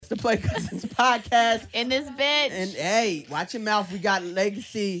the Play Cousins podcast. In this bitch. And hey, watch your mouth. We got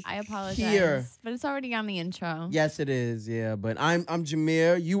Legacy. I apologize. Here. But it's already on the intro. Yes, it is. Yeah, but I'm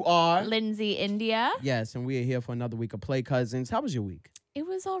Jameer. You are Lindsay, India. Yes, and we are here for another week of Play Cousins. How was your week? It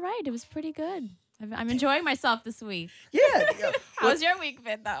was all right. It was pretty good. I'm enjoying myself this week. Yeah. How's your week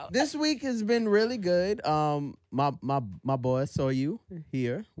been though? This week has been really good. My boy saw you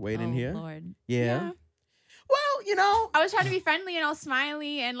here, waiting here. Lord. Yeah. Well, you know, I was trying to be friendly and all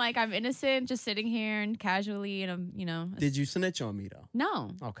smiley and like I'm innocent, just sitting here and casually and I'm, Did you snitch on me though? No.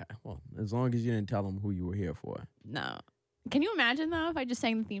 Okay. Well, as long as you didn't tell them who you were here for. No. Can you imagine though if I just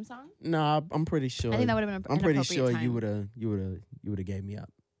sang the theme song? No, I'm pretty sure. I think that would have been. I'm pretty sure time. you would have gave me up.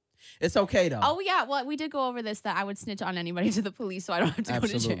 It's okay though. Oh yeah, well we did go over this that I would snitch on anybody to the police so I don't have to go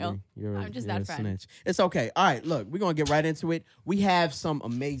to jail. I'm just that friend. Snitch. It's okay. All right, look, we're gonna get right into it. We have some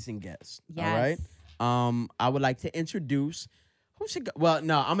amazing guests. Yes. All right. I would like to introduce who should go. Well,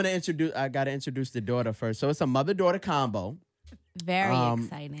 no, I'm gonna introduce. I gotta introduce the daughter first. So it's a mother-daughter combo. Very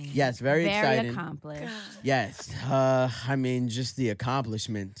exciting. Yes, very exciting. Very accomplished. Yes. I mean, just the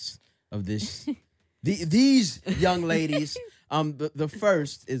accomplishments of this. These young ladies. The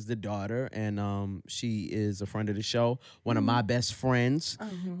first is the daughter, and she is a friend of the show, one of my best friends.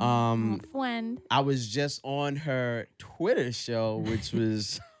 Friend. I was just on her Twitter show, which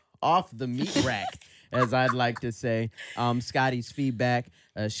was off the meat rack, as I'd like to say. Scotty's Feedback.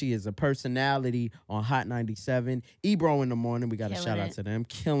 She is a personality on Hot 97. Ebro in the Morning. We got a shout out to them.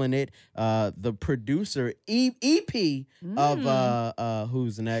 Killing it. The producer, EP of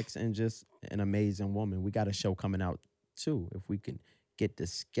Who's Next, and just an amazing woman. We got a show coming out too, if we can get the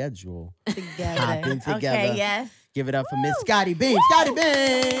schedule together. Okay, yes. Give it up for Miss Scotty Bean. Scotty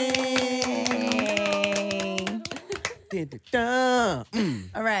Bean.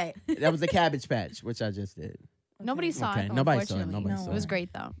 All right. That was the Cabbage Patch, which I just did. Nobody saw it. Nobody saw it. It was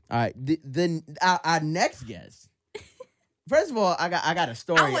great though. All right. Our next guest. First of all, I got a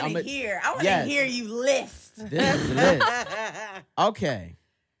story. I want to hear you list. This is list. Okay,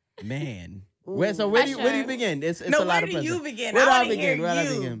 man. Where do you begin? It's a lot where of do you begin? Where do I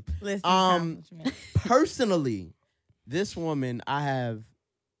begin? Personally, this woman, I have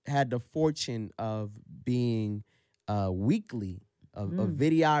had the fortune of being weekly a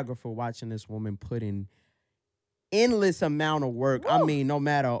videographer, watching this woman put in endless amount of work. Woo. I mean, no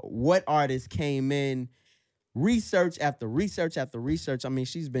matter what artist came in, research after research after research. I mean,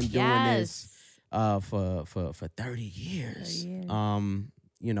 she's been doing this for 30 years.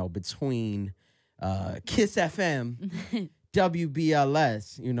 Between Kiss FM,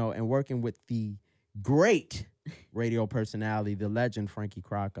 WBLS, and working with the great radio personality, the legend Frankie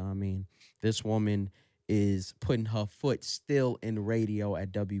Crocker. I mean, this woman is putting her foot still in radio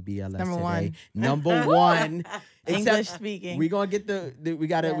at WBLS today. Number one. English speaking. We're gonna get we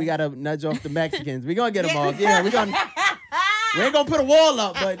gotta nudge off the Mexicans. We're gonna get them off. Yeah, we ain't gonna put a wall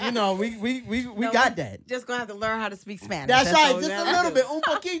up, but we got that. Just gonna have to learn how to speak Spanish. That's right, just a little bit, un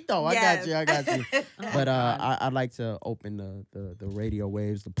poquito. Yes. I got you. But I'd like to open the radio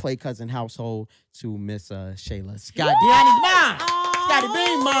waves, the Play Cousin household to Miss Shayla Scott, Deanna's mom, Scotty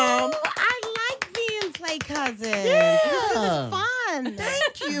Bean mom. I like being Play Cousin. Yeah. This is fun.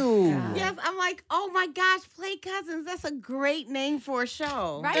 Thank you. Yes, I'm like, oh my gosh, Play Cousins. That's a great name for a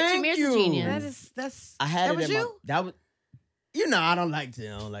show. Right, Thank Jameer's you. a genius. I had that it was in you? that was. I don't like to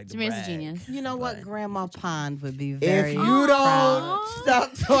Jameer's brag. a genius. You know what? But Grandma Pond would be very if you proud. don't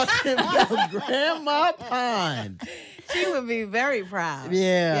stop talking about Grandma Pond. She would be very proud.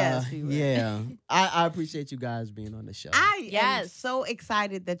 Yeah. Yes, she would. Yeah. I appreciate you guys being on the show. I am so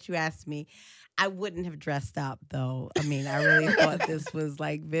excited that you asked me. I wouldn't have dressed up though. I mean, I really thought this was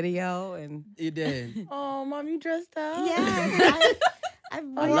like video and You did. oh, Mom, you dressed up? I I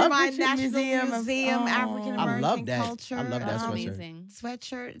love wore my the National museum Museum of- African I love American that. culture. I love that That's sweatshirt. amazing.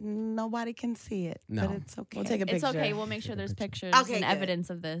 Sweatshirt. Nobody can see it, No. but it's okay. We'll take a picture. It's okay. We'll make sure there's pictures Okay, and good. evidence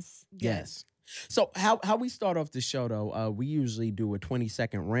of this. Yes. So how we start off the show though, we usually do a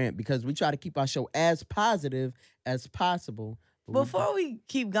 20-second rant because we try to keep our show as positive as possible. Before we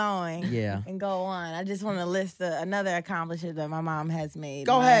keep going Yeah. and go on, I just want to list another accomplishment that my mom has made.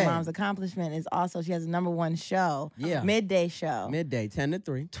 Go ahead. My mom's accomplishment is also she has a #1 show, Yeah. midday show, Midday, 10 to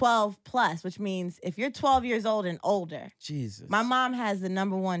 3. 12 plus, which means if you're 12 years old and older, Jesus. my mom has the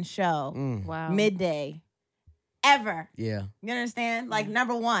 #1 show, Wow. midday, ever. Yeah. You understand? Like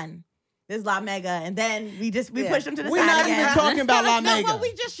 #1. This is La Mega, and then we push them to the We're side not again. even talking about La No, Mega. well,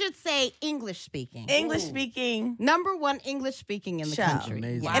 we just should say English speaking. English speaking #1 English speaking in the show. country.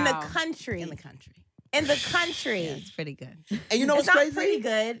 Amazing. Yeah. in the Wow. country. In the country. In the country. Yeah, it's pretty good. And you know It's what's not crazy? pretty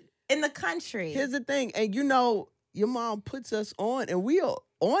good. In the country. Here's the thing. And your mom puts us on and we are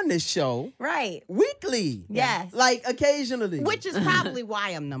on this show Right. weekly. Yes. Like occasionally. Which is probably why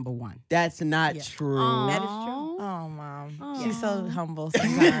I'm number one. That's not Yeah. true. That is true. Oh, Mom. Aw. She's so humble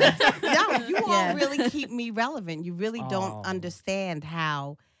sometimes. No, you all Yeah. really keep me relevant. You really Oh. don't understand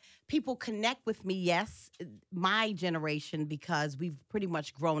how people connect with me. Yes, my generation, because we've pretty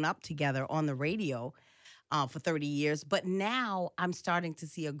much grown up together on the radio for 30 years. But now I'm starting to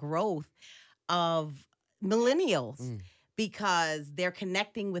see a growth of millennials because they're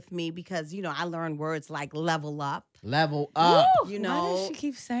connecting with me because, you know, I learned words like level up. Level up. You Why know, does she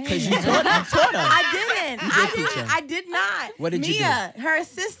keep saying Because you that? taught her. I didn't. You I did teach didn't. her. I did not. What did you do? Mia, her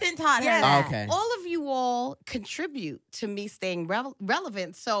assistant taught her Yeah. that. Okay. all of you all contribute to me staying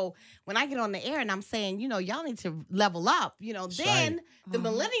relevant. So when I get on the air and I'm saying, you know, y'all need to level up, you know, That's then right. the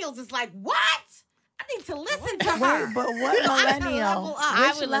millennials is like, what? I need to listen to her. Wait, but what You know, I gotta millennial? level up. I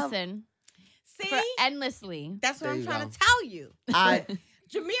Which would level? listen See? for endlessly. That's what There I'm you trying go. to tell you. I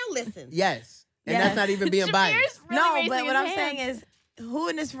Jamil listens. yes. And Yes. that's not even being biased. Jameer's really No, raising but his what I'm hand. saying is, who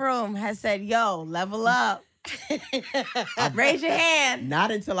in this room has said, "Yo, level up"? Raise your hand. Not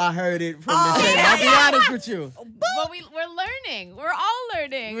until I heard it from Oh, the table. I'll be honest with you. But we're learning. We're all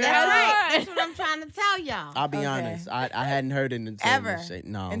learning. That's Yeah. right. That's what I'm trying to tell y'all. I'll be Okay. honest. I hadn't heard it until Ever. the shade.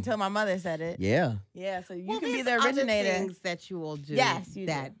 No. Until my mother said it. Yeah. Yeah, so you Well, can be there's the other originator. things that you all do. Yes, you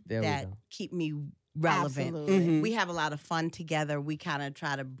do. that There we that go. keep me relevant. Absolutely. Mhm. We have a lot of fun together. We kind of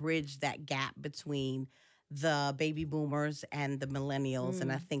try to bridge that gap between the baby boomers and the millennials, and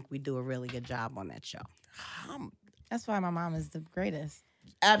I think we do a really good job on that show. That's why my mom is the greatest.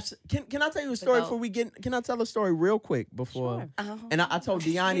 Can I tell you a story go. before we get? Can I tell a story real quick before? Sure. And I told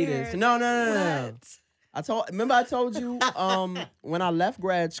Deani this. No. Remember I told you when I left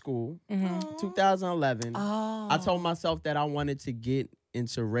grad school, 2011. Oh, I told myself that I wanted to get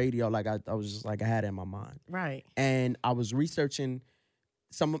into radio. Like I was just like I had it in my mind, right. and I was researching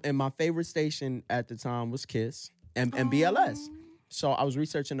and my favorite station at the time was Kiss and BLS. So I was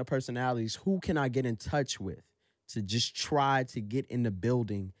researching the personalities. Who can I get in touch with to just try to get in the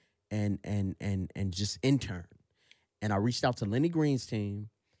building and just intern? And I reached out to Lenny Green's team,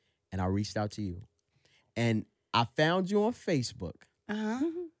 and I reached out to you, and I found you on Facebook.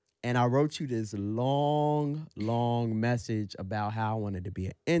 And I wrote you this long, long message about how I wanted to be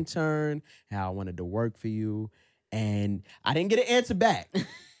an intern, how I wanted to work for you. And I didn't get an answer back.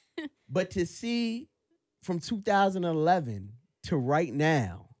 But to see from 2011 to right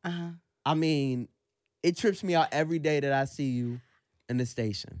now, I mean, it trips me out every day that I see you in the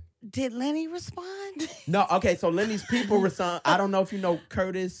station. Did Lenny respond? No, okay, so Lenny's people respond. I don't know if you know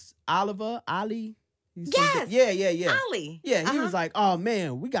Curtis Ali. Yes. Yeah. Ali. Yeah, he was like, "Oh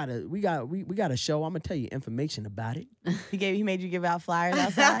man, we got a show. I'm gonna tell you information about it." He made you give out flyers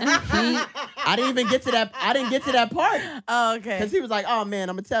outside. I didn't even get to that. I didn't get to that part Oh, okay. because he was like, "Oh man,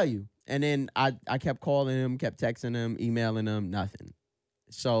 I'm gonna tell you." And then I kept calling him, kept texting him, emailing him, nothing.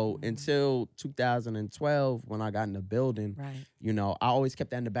 So until 2012, when I got in the building, Right. you know, I always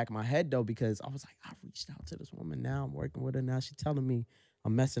kept that in the back of my head though, because I was like, I reached out to this woman. Now I'm working with her. Now she's telling me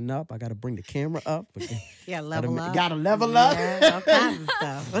I'm messing up. I got to bring the camera up. Yeah, level up. Gotta level up. Yeah, all kinds of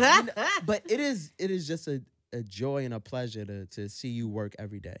stuff. But it is just a joy and a pleasure to see you work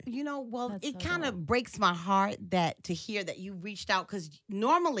every day. You know, well, That's it so kind of dope. breaks my heart that to hear that you reached out, because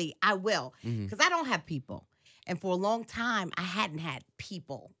normally I will, Mhm. because I don't have people. And for a long time, I hadn't had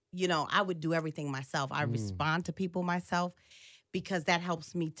people. You know, I would do everything myself. I respond to people myself because that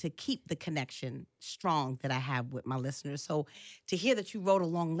helps me to keep the connection strong that I have with my listeners. So to hear that you wrote a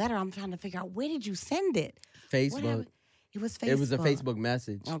long letter, I'm trying to figure out, where did you send it? Facebook. Whatever. It was Facebook. It was a Facebook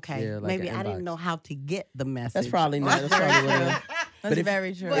message. Okay. Yeah, like Maybe an I didn't inbox. know how to get the message. That's probably not. That's probably what it is. That's if-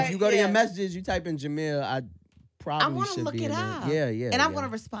 very true. If you go to your yeah. messages, you type in Jamil, I probably I want to should look be it in there. up. Yeah. And I yeah. want to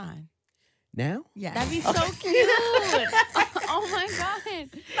respond. Now? Yeah. That'd be so cute. Oh my god.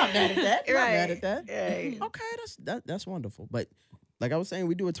 Not mad at that. Not Right. mad at that. Right. Okay, that's wonderful. But like I was saying,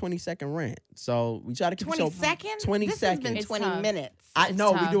 we do a 20-second rant. So we try to keep the 20 show seconds? 20 This seconds. has been It's 20 tough. minutes. I It's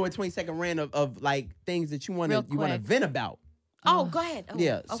know we tough. do a 20-second rant of like things that you want to Real quick. vent about. Oh, go ahead. Oh,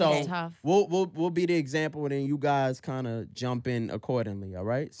 Yeah, okay. so It's tough. we'll be the example, and then you guys kind of jump in accordingly. All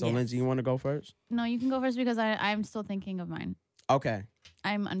right. So Yes. Lindsay, you want to go first? No, you can go first because I'm still thinking of mine. Okay.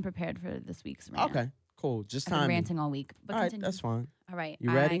 I'm unprepared for this week's rant. Okay. Cool. Just I've been time. me. ranting all week. But All right, continue. that's fine. All right.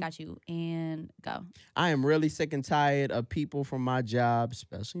 You ready? I got you. And go. I am really sick and tired of people from my job,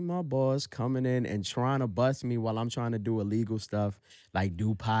 especially my boss, coming in and trying to bust me while I'm trying to do illegal stuff, like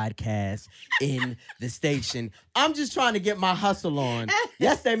do podcasts in the station. I'm just trying to get my hustle on.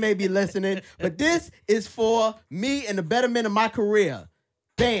 Yes, they may be listening, but this is for me and the betterment of my career.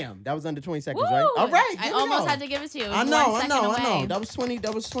 Bam. That was under 20 seconds, Woo! right? All right. I almost had to give it to you. It was I know. 1 second away. That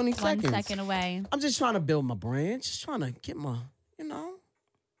was 20 1 seconds. second away. I'm just trying to build my brand. Just trying to get my,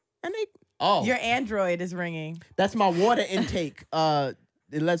 and they, Your Android is ringing. that's my water intake.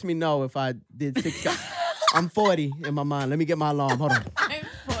 It lets me know if I did 6 cups. I'm 40 in my mind. Let me get my alarm. Hold on.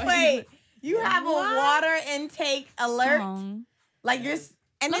 Wait, you have a water intake alert? Like you're.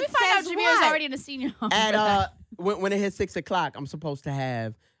 And Let it me find out says Jameer's what? already in a senior home. At when it hits 6 o'clock, I'm supposed to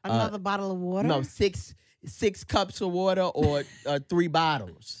have Another bottle of water? no 6 cups of water or 3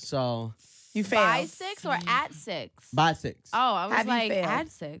 bottles. So You By failed. 6 or at 6? by 6. Oh, I was Have you like, failed? at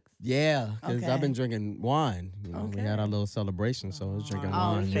 6. Yeah, because Okay. I've been drinking wine. We had our little celebration, so I was drinking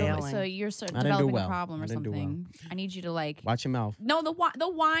wine. you're Yeah. failing. So you're didn't do developing well. a problem I or didn't do well. something. I need you to like. Watch your mouth. No, the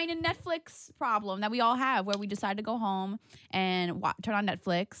wine and Netflix problem that we all have, where we decide to go home and turn on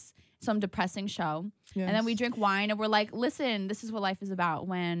Netflix, some depressing show, and then we drink wine and we're like, listen, this is what life is about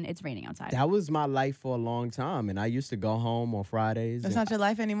when it's raining outside. That was my life for a long time, and I used to go home on Fridays. That's and- not your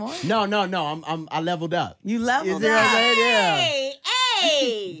life anymore? No. I leveled up. You You leveled see what I'm up. saying? Yeah.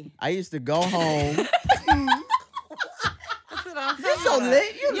 Hey! I used to go home. That's what I'm You're so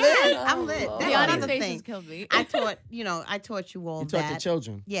lit. You lit. Yeah, I'm lit. That's Bianca's another face thing. has killed me. I taught you all You that. taught the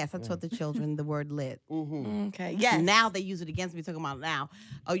children. Yes, I taught the children the word lit. Mm-hmm. Okay. Yes. Now they use it against me, talking about now,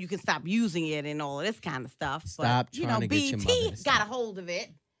 oh, you can stop using it and all of this kind of stuff. Stop but, you trying know, to get your BT mother to got a stop. hold of it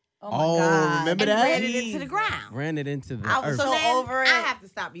Oh, Oh, my God. remember and that? ran it into the ground. Ran it into the I was earth. so then over it. I have to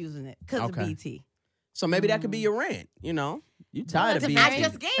stop using it because Okay. of BT. So maybe that could be your rant. You tired of that's being. a I very-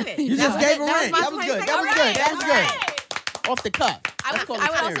 just gave it. You That just was gave it. a That was rant. my That was good. 20 That was seconds. good. That was All good. Off the cuff. I That's would called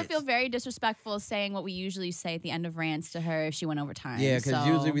also experience. feel very disrespectful saying what we usually say at the end of rants to her if she went over time. Yeah, because So,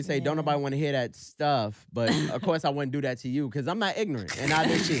 usually we say, don't nobody want to hear that stuff. But of course, I wouldn't do that to you because I'm not ignorant. And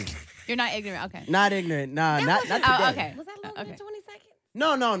neither is she. you're not ignorant. Okay. Not ignorant. Nah, not today. Oh, okay. Was that longer Okay. than 20 seconds?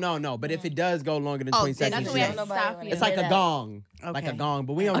 No. But if it does go longer than Oh, 20 then seconds, That's what we have yeah. to stop you. It's like a gong. Like a Okay. gong.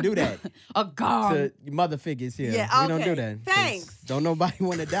 But we don't do that A gong. to mother figures here. Yeah, We don't do okay. that. 'cause Thanks. Don't nobody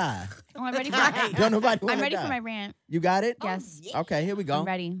want to die. Oh, I'm ready for Right. Don't nobody want to die. I'm ready for my rant. You got it? Yes. yeah. Okay, here we go. I'm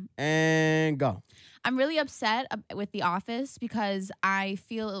ready. And go. I'm really upset with The Office because I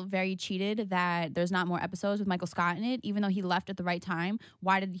feel very cheated that there's not more episodes with Michael Scott in it, even though he left at the right time.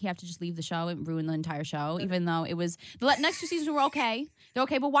 Why did he have to just leave the show and ruin the entire show, even though it was the next 2 seasons were okay? They're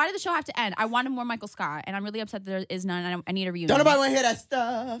okay, but why did the show have to end? I wanted more Michael Scott, and I'm really upset that there is none. And I need a reunion. Don't nobody want to hear that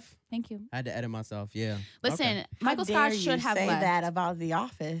stuff. Thank you. I had to edit myself. Yeah. Listen, Okay. Michael Scott should have say left. that about The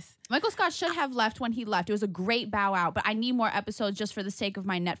Office. Michael Scott should have left when he left. It was a great bow out, but I need more episodes just for the sake of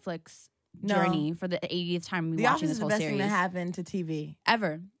my Netflix journey for the 80th time The watching Office this is the whole best series. thing to happen to TV.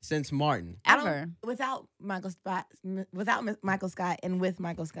 Ever. Since Martin. Ever. Without Michael Scott and with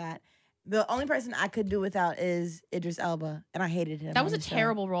Michael Scott, the only person I could do without is Idris Elba, and I hated him. That was on a the show.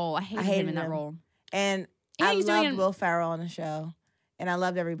 terrible role. I hated him in that role. And And I he's doing loved it- Will Ferrell on the show, and I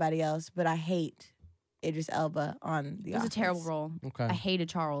loved everybody else, but I hate Idris Elba on The It was a Office. terrible role. Okay. I hated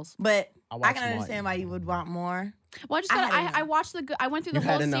Charles. But I I watched can understand why Martin. you would want more. Well, I just I got, had enough. I watched I went through the You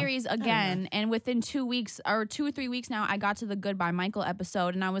had whole enough. series again, and within 2 weeks or 2 or 3 weeks now, I got to the Goodbye Michael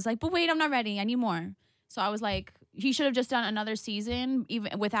episode, and I was like, but wait, I'm not ready. I need more. So I was like, he should have just done another season,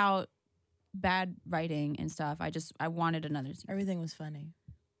 even without bad writing and stuff. I wanted another season. Everything was funny.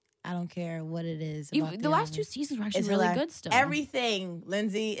 I don't care what it is. Even- about the last 2 Office. seasons were actually It's really hilarious. good still. Everything,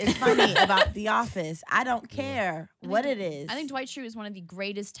 Lindsay, is funny about The Office. I don't care what it is. I think Dwight Schrute is one of the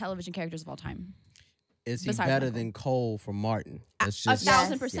greatest television characters of all time. Is he Besides better Michael. than Cole from Martin? That's just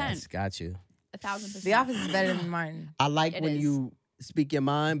 1,000%. Yes, got you. 1,000%. The Office is better than Martin. I like It when is. you speak your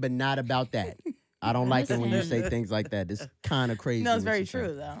mind, but not about that. I don't like it when you say things like that. It's kind of crazy. No, it's what very you say.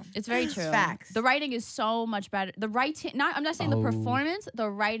 true though. It's very true. Facts. The writing is so much better. The writing, I'm not saying Oh. the performance. The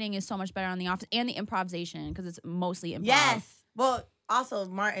writing is so much better on The Office and the improvisation because it's mostly improv. Yes. Well, also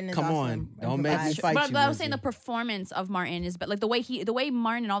Martin is Come also on, don't make me improvised. fight But, you. but I was saying the Lindsay. performance of Martin is, but like the way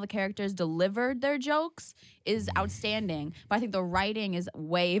Martin and all the characters delivered their jokes is outstanding. But I think the writing is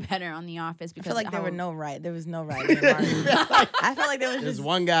way better on The Office I because feel like there how- was no writing in Martin. I felt like there was There's just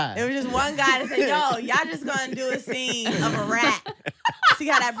one guy. There was just one guy that said, "Yo, y'all just gonna do a scene of a rat. See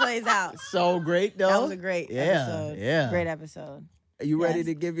how that plays out." So great though. That was a great Yeah, episode. yeah. Great episode. You ready Yes.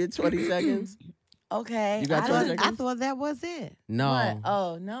 to give your 20 seconds? Okay. You got I 20 don't- seconds? I thought that was it. No. What?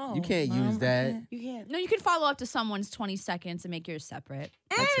 Oh no. You can't Mom, use I that. can't- You can't. No, you can follow up to someone's 20 seconds and make yours separate.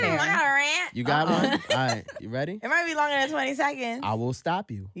 That's I fair. got a rant. You got one? All right. You ready? It might be longer than 20 seconds. I will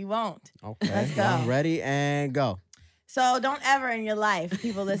stop you. You won't. Okay. Let's go. I'm ready and go. So don't ever in your life,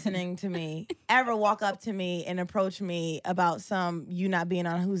 people listening to me, ever walk up to me and approach me about you not being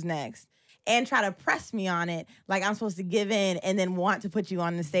on Who's Next and try to press me on it like I'm supposed to give in and then want to put you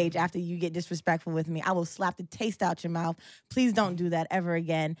on the stage after you get disrespectful with me. I will slap the taste out your mouth. Please don't do that ever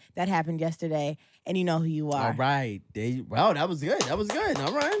again. That happened yesterday, and you know who you are. All right. Wow, that was good. That was good.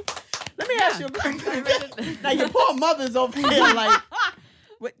 All right. Let me ask you a question. Now, your poor mother's over here like,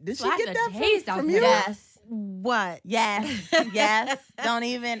 what, did she Slap get the that taste from out you? your Yes. What? Yes. Yes. I don't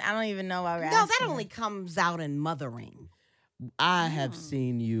even know why we're No, that asking. only comes out in mothering. I have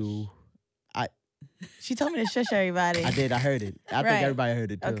seen you. She told me to shush everybody. I did. I heard it. I Right. think everybody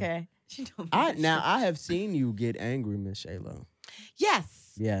heard it too. Okay. I have seen you get angry, Miss Shayla.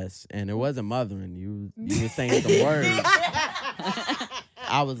 Yes. Yes, and it wasn't mothering. You were saying some words.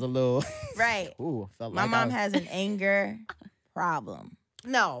 I was a little. Right. Ooh, I felt My like mom has an anger problem.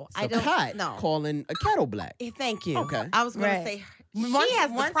 No, I don't. Cut No. calling a kettle black. Thank you. Okay. I was going Right. to say Once- she has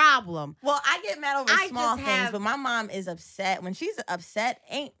the once- problem. Well, I get mad over I small just things, have- but my mom is upset. When she's upset,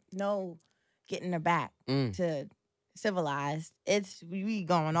 ain't no getting her back Mm. to civilized. It's we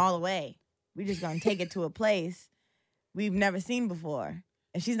going all the way. We just gonna take it to a place we've never seen before.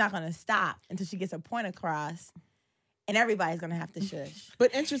 And she's not gonna stop until she gets her point across. And everybody's gonna have to shush.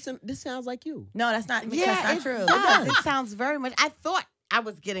 But interesting. This sounds like you. No, that's not Yeah, that's not it true. does. It sounds very much. I thought I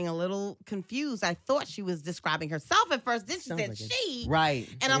was getting a little confused. I thought she was describing herself at first. Then she Sounds said like it. she. Right.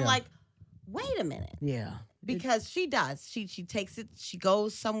 And I'm Yeah. like, wait a minute. Yeah. Because she does. She takes it, she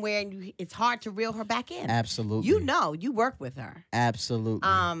goes somewhere and it's hard to reel her back in. Absolutely. You know, you work with her. Absolutely.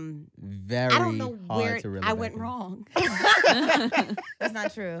 Very I don't know hard where to reel I it went back in. wrong. That's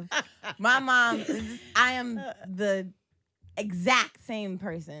not true. My mom, I am the exact same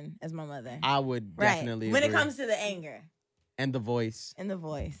person as my mother. I would definitely When it agree. comes to the anger and the voice. and the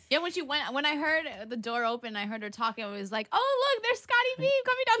voice. Yeah, when I heard the door open, I heard her talking. I was like, "Oh, look, there's Scotty Beam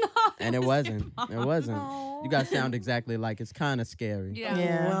coming down the hall." And it wasn't. It wasn't. Oh. You guys sound exactly like it's kind of scary. Yeah.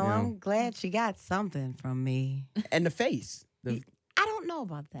 Yeah. Well, Yeah. I'm glad she got something from me. And the face. I don't know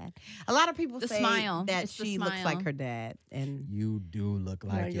about that. A lot of people The say smile. that It's the she looks like smile. her dad, and You do look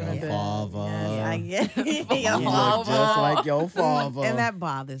like Like your your dad. father. Yes, I get You your look father. just like your father. and that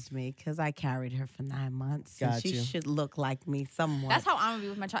bothers me because I carried her for 9 months, and Got she you. should look like me somewhat. That's how I'm gonna be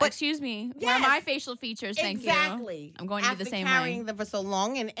with my child. But- Excuse me. Where Yes. are my facial features? Thank exactly. you. I'm going to be After the same carrying way. them for so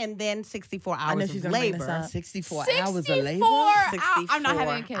long, and then 64 I know hours she's of gonna bring this labor. up. 64 64 hours of labor? I'm not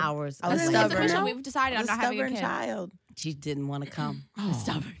having a kid. hours. I was This of is labor. stubborn. official. We've decided I'm A not having a stubborn kid. child. She didn't want to come. I'm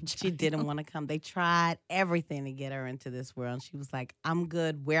stubborn. She didn't want to come. They tried everything to get her into this world. And she was like, I'm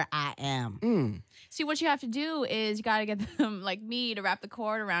good where I am. Mm. See, what you have to do is you got to get them like me to wrap the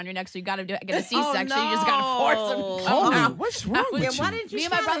cord around your neck. So you got to get a Oh, C-section. You just got to force them to come Holy, out. what's wrong was- with Yeah, why you? didn't you Me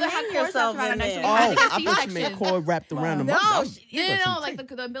and my try to brother hang had cords yourself wrapped around in our necks. there? We Oh, had to get I thought you meant C-section. cord wrapped around the No, mouth. No, like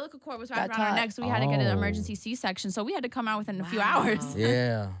the umbilical cord was wrapped Got around our caught. neck, so we had to get an Oh. emergency C-section. So we had to come out within a few Wow. hours.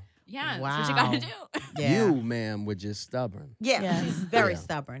 Yeah. Yeah, that's what you got to Wow. do. Yeah. You, ma'am, were just stubborn. Yeah, Yeah. she's very Yeah.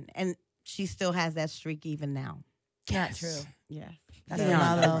 stubborn. And she still has that streak even now. Not true. Yeah. That's Very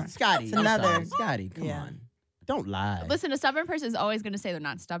another. stubborn. Scotty. It's I'm another. sorry. Scotty, come Yeah. on. Don't lie. Listen, a stubborn person is always going to say they're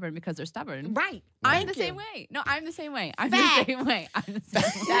not stubborn because they're stubborn. Right. I'm Thank the same you. way. No, I'm the same way. I'm Fact. the same way. I'm the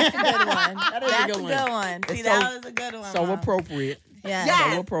same way. That's a good one. That is a That's good a one. good one. See, It's that so- was a good one. So Mom. appropriate. Yeah.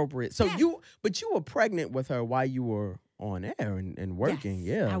 Yes. So appropriate. So Yes. you were pregnant with her while you were on air and working.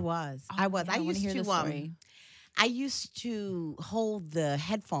 Yes, Yeah. I was. Oh, I was. yeah, I wanna used hear to this story. I used to hold the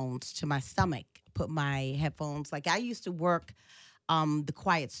headphones to my stomach, put my headphones, like I used to work the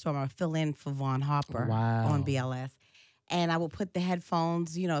Quiet Storm. I would fill in for Vaughn Harper Wow. on BLS. And I would put the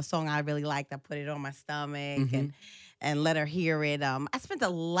headphones, a song I really liked, I put it on my stomach and let her hear it. I spent a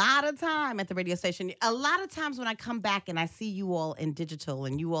lot of time at the radio station. A lot of times when I come back and I see you all in digital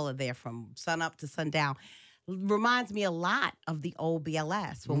and you all are there from sun up to sundown, reminds me a lot of the old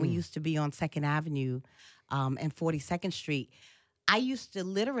BLS when we used to be on 2nd Avenue and 42nd Street. I used to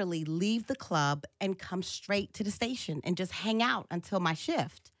literally leave the club and come straight to the station and just hang out until my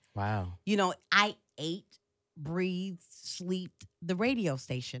shift. Wow. I ate, breathed, slept the radio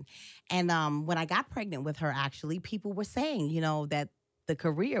station. And when I got pregnant with her, actually, people were saying, that the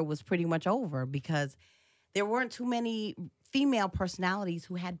career was pretty much over because there weren't too many female personalities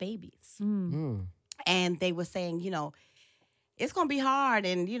who had babies. Mm. And they were saying, it's going to be hard.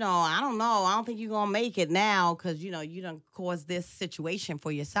 And, I don't know. I don't think you're going to make it now because, you done caused this situation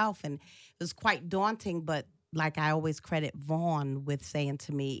for yourself. And it was quite daunting. But like I always credit Vaughn with saying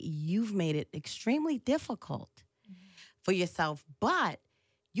to me, you've made it extremely difficult for yourself, but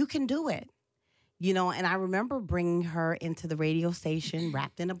you can do it. And I remember bringing her into the radio station,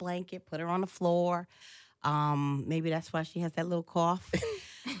 wrapped in a blanket, put her on the floor. Maybe that's why she has that little cough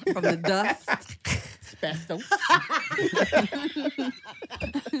from the dust. Festos.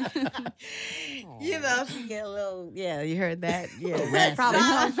 You know, she get a little, yeah, you heard that? Yeah, Raspy. that probably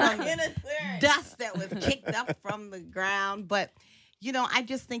comes from In the a spirit. dust that was kicked up from the ground. But, you know, I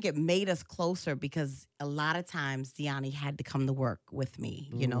just think it made us closer because a lot of times Deani had to come to work with me.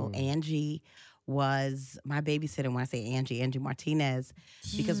 You know, Angie was my babysitter. When I say Angie Martinez,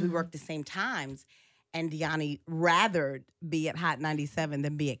 because we worked the same times. And Deani rathered be at Hot 97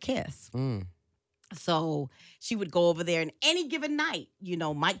 than be at Kiss. Mm. So she would go over there, and any given night, you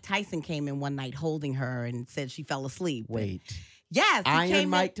know, Mike Tyson came in one night holding her and said she fell asleep. Wait. Yes. he came Iron in-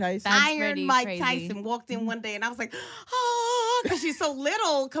 Mike Tyson? That's Iron pretty Mike crazy. Tyson walked in one day, and I was like, oh, because she's so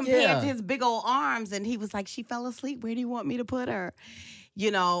little compared Yeah. to his big old arms. And he was like, she fell asleep. Where do you want me to put her? You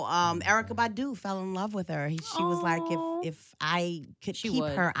know, Erica Badu fell in love with her. She was like, Aw. if I could She keep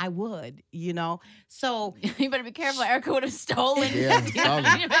would. her, I would, you know? So You better be careful. Erica would have stolen. Yeah, stolen.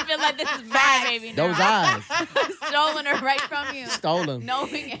 You feel like this is bad, baby. Those now. eyes. Stolen her right from you. Stolen.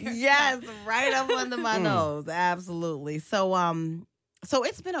 Knowing Erica. yes, right up under my nose. Absolutely. So so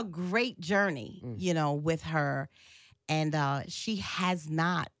it's been a great journey, you know, with her. And she has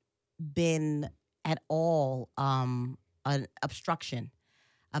not been at all an obstruction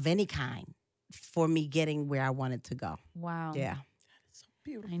of any kind for me getting where I wanted to go. Wow. Yeah.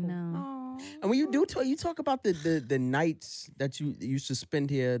 Beautiful. I know. And when you do talk, you talk about the nights that you used to spend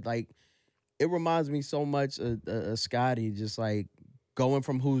here. Like, it reminds me so much of Scotty, just like going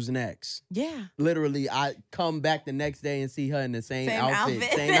from Who's Next. Yeah. Literally, I come back the next day and see her in the same Same outfit.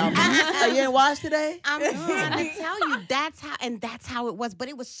 outfit. Same outfit. Like, you ain't washed today? I'm trying to tell you, that's how it was. But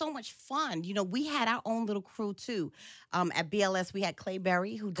it was so much fun. You know, we had our own little crew too. At BLS, we had Clay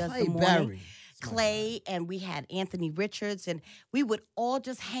Berry, who does Clay the morning. Berry. Clay, and we had Anthony Richards, and we would all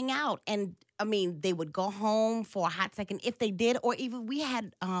just hang out. And I mean, they would go home for a hot second if they did, or even we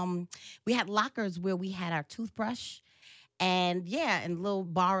had lockers where we had our toothbrush. And yeah, and a little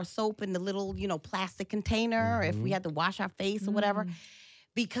bar of soap in the little, you know, plastic container if we had to wash our face or whatever,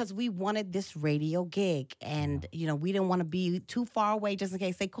 because we wanted this radio gig. And, you know, we didn't want to be too far away just in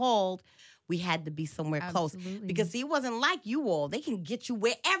case they called. We had to be somewhere close. Absolutely. Because see, it wasn't like you all. They can get you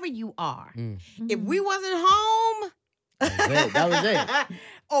wherever you are. Mm. If we wasn't home, That was it.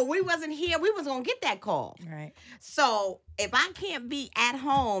 or we wasn't here, we was going to get that call. Right. So if I can't be at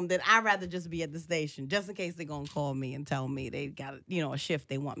home, then I'd rather just be at the station, just in case they're going to call me and tell me they got, you know, a shift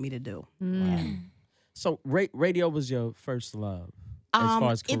they want me to do. So radio was your first love as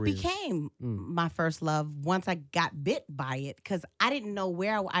far as It careers. became my first love once I got bit by it, because I didn't know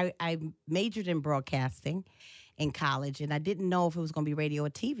where I majored in broadcasting in college, and I didn't know if it was going to be radio or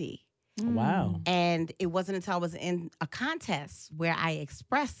TV. Wow. And it wasn't until I was in a contest where I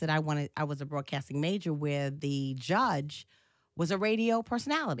expressed that I was a broadcasting major, where the judge was a radio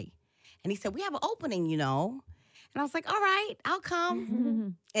personality. And he said, we have an opening, you know. And I was like, all right, I'll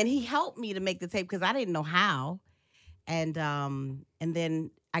come. And he helped me to make the tape because I didn't know how. And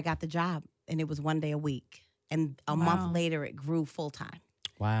then I got the job, and it was one day a week. And a month later, it grew full time.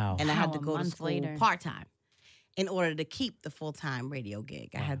 Wow. And I had Wow, to a go to month school later. part time. In order to keep the full-time radio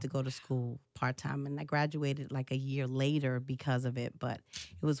gig, I had to go to school part-time, and I graduated like a year later because of it, but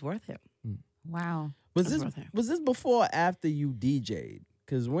it was worth it. Wow. Was That's this worth it. was this before or after you DJ'd?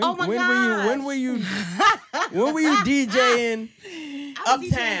 Because when Oh my when were you DJing I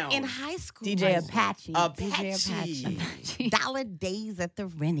was uptown? DJing in high school. DJ Apache. DJ Apache. Dollar Days at the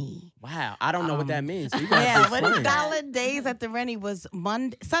Rennie. Wow, I don't know what that means. So you gotta Yeah, what explain. Dollar Days at the Rennie was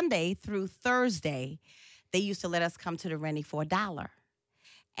Sunday through Thursday. They used to let us come to the Rennie for $1.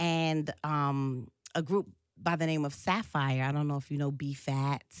 And a group by the name of Sapphire, I don't know if you know B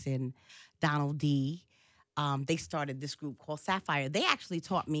Fats and Donald D. They started this group called Sapphire. They actually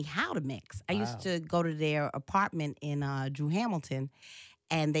taught me how to mix. I used to go to their apartment in Drew Hamilton,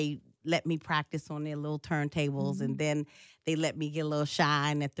 and they let me practice on their little turntables, and then they let me get a little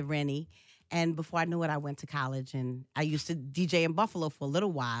shine at the Rennie. And before I knew it, I went to college, and I used to DJ in Buffalo for a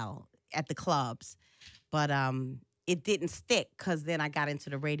little while at the clubs. But it didn't stick because then I got into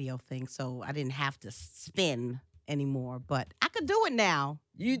the radio thing, so I didn't have to spin anymore. But I could do it now.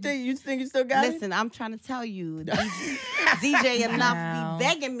 You think you still got it? Listen, I'm trying to tell you, DJ Enough Wow. be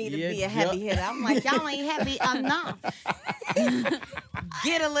begging me to Yeah, be a heavy yeah. hitter. I'm like, y'all ain't heavy enough.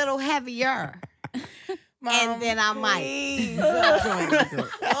 Get a little heavier. And then I might Please. join the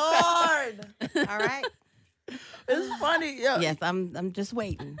group. Lord. All right? It's funny. Yeah. Yes, I'm just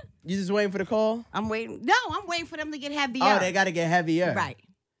waiting. You just waiting for the call? I'm waiting. No, I'm waiting for them to get heavier. Oh, they got to get heavier. Right.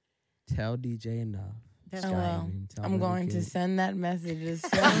 Tell DJ Enough That's Oh, Scotty, well, tell I'm them going to kids. send that message as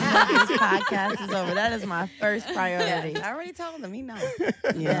soon as this podcast is over. That is my first priority. I already told him. He knows.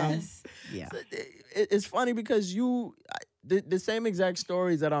 Yes. Yeah. It's funny because the same exact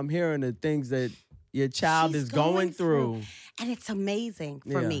stories that I'm hearing are things that your child She's is going through. And it's amazing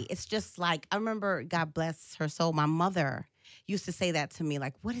for Yeah. me. It's just like, I remember, God bless her soul, my mother used to say that to me,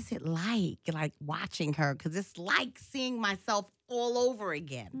 like, what is it like watching her? Because it's like seeing myself all over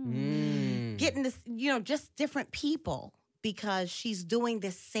again. Mm. Getting this, just different people, because she's doing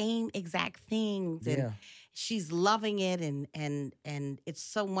the same exact things. And Yeah. she's loving it, and it's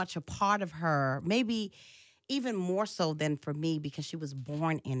so much a part of her. Maybe even more so than for me, because she was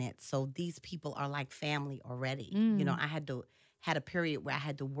born in it. So these people are like family already. I had a period where I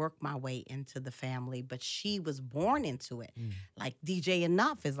had to work my way into the family, but she was born into it. Like DJ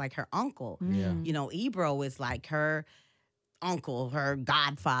Enough is like her uncle. Yeah. Ebro is like her uncle, her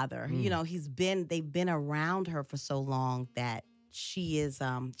godfather. They've been around her for so long that she's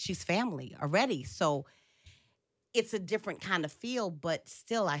family already. So it's a different kind of feel, but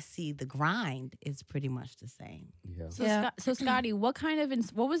still I see the grind is pretty much the same. Yeah. So, Yeah. Scotty,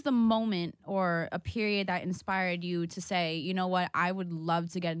 what was the moment or a period that inspired you to say, you know what, I would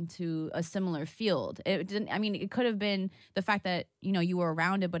love to get into a similar field? It didn't. I mean, it could have been the fact that you were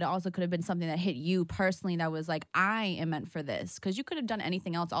around it, but it also could have been something that hit you personally that was like, I am meant for this, because you could have done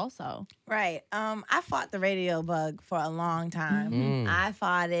anything else also. Right. I fought the radio bug for a long time. Mm. I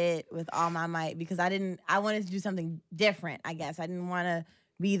fought it with all my might because I wanted to do something different, I guess. I didn't want to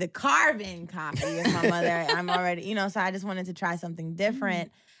be the carbon copy of my mother. I'm already, so I just wanted to try something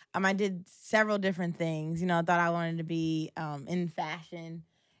different. I did several different things. I thought I wanted to be in fashion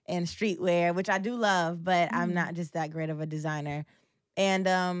and streetwear, which I do love, but I'm not just that great of a designer. And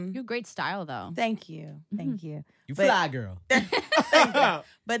You have great style though. thank you. Thank you. You But- fly, girl.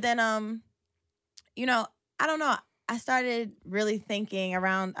 But then, I don't know. I started really thinking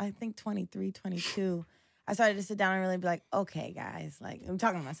around, I think 23, 22. I started to sit down and really be like, okay, guys, like I'm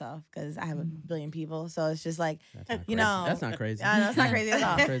talking to myself because I have a billion people. So it's just like, That's not You crazy. know, That's not crazy. I know it's not crazy at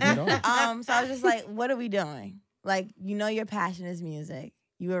all. Not crazy at all. So I was just like, what are we doing? Like, your passion is music.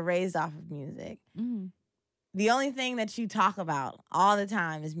 You were raised off of music. Mm. The only thing that you talk about all the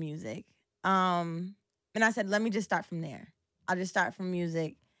time is music. And I said, let me just start from there. I'll just start from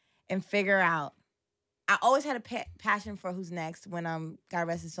music and figure out. I always had a passion for Who's Next when God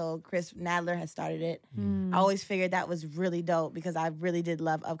rest his soul, Chris Nadler had started it. I always figured that was really dope because I really did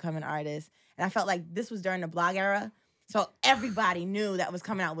love upcoming artists. And I felt like this was during the blog era. So everybody knew that was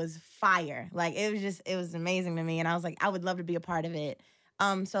coming out was fire. Like it was amazing to me. And I was like, I would love to be a part of it.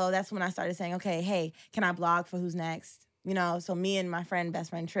 So that's when I started saying, okay, hey, can I blog for Who's Next? So me and my best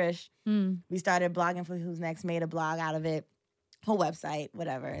friend Trish, we started blogging for Who's Next, made a blog out of it, whole website,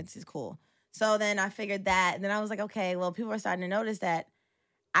 whatever. It's just cool. So then I figured that, and then I was like, okay, well, people are starting to notice that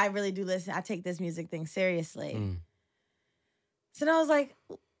I really do listen. I take this music thing seriously. So then I was like,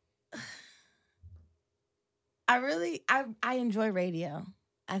 I enjoy radio.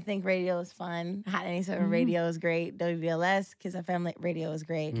 I think radio is fun. Hot 97 radio is great. WBLS, Kids FM radio is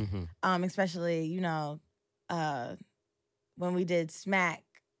great. Especially, when we did Smack.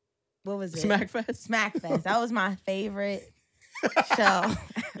 What was it? Smack Fest? Smack Fest. That was my favorite show.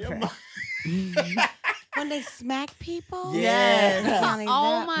 When they smack people? Yes.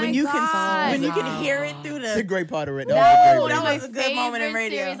 Oh my When you God. can hear it through It's a the great part of it. No, That was a great that radio. was a good moment in favorite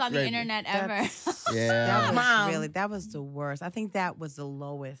radio. series on the Great. internet ever. Yeah. That was the worst. I think that was the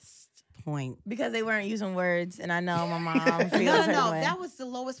lowest point. because they weren't using words, and I know my mom feels No, a certain way. that was the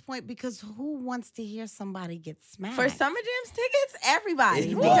lowest point because who wants to hear somebody get smacked? For Summer Jams tickets, everybody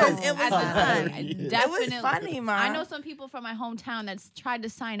It because was. it was As fun. a- It was definitely. funny, Mom. I know some people from my hometown that's tried to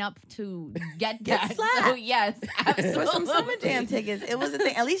sign up to get Get that. slapped. So yes, absolutely. For some Summer Jam tickets, it was a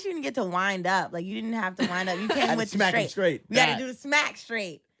thing. At least you didn't get to wind up. Like you didn't have to wind up. You came Had to with the smack 'em straight. You had That- to do the smack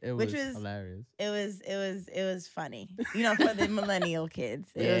straight. It which was was- hilarious. It was funny. For the millennial kids.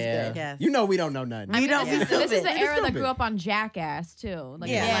 It was good. Yes. You know we don't know nothing. We don't be This is stupid. the era that stupid. grew up on Jackass too. Like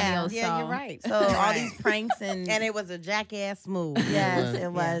Yeah, millennials. yeah, so. you're right. So all these pranks and And it was a jackass move. yes, Yeah.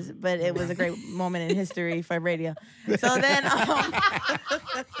 it was. But it was a great moment in history for radio. So then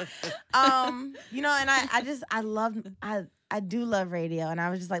and I do love radio, and I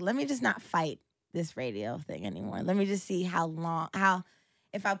was just like, let me just not fight this radio thing anymore. Let me just see how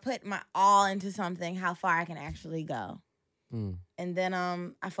if I put my all into something, how far I can actually go. Mm. And then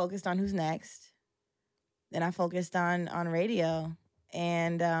I focused on Who's Next. Then I focused on radio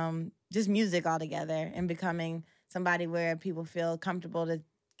and just music altogether and becoming somebody where people feel comfortable to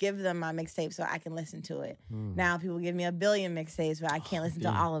give them my mixtape so I can listen to it. Mm. Now people give me a billion mixtapes, but I can't listen to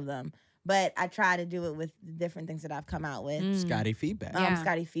yeah. all of them. But I try to do it with the different things that I've come out with. Scotty feedback. Yeah.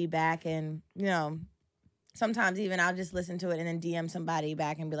 Scotty feedback, and sometimes even I'll just listen to it and then DM somebody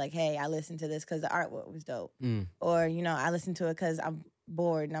back and be like, hey, I listened to this because the artwork was dope. Or, I listened to it because I'm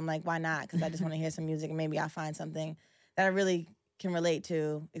bored and I'm like, why not? Because I just want to hear some music and maybe I'll find something that I really can relate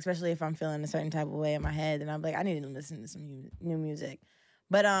to, especially if I'm feeling a certain type of way in my head. And I'm like, I need to listen to some new music.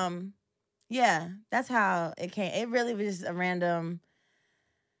 But yeah, that's how it came. It really was just a random,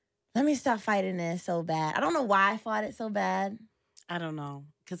 let me stop fighting this so bad. I don't know why I fought it so bad. I don't know.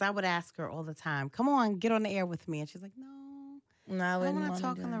 Because I would ask her all the time, come on, get on the air with me. And she's like, no. No, I I wouldn't wanna want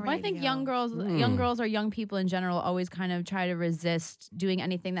talk to on the Well, I think young girls or young people in general always kind of try to resist doing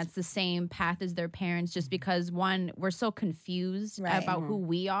anything that's the same path as their parents, just because one, we're so confused Right. about who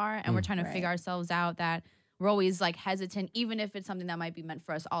we are, and we're trying to figure Right. ourselves out, that we're always like hesitant, even if it's something that might be meant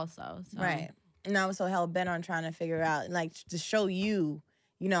for us also. So. Right. And I was so hell bent on trying to figure out, like, to show you,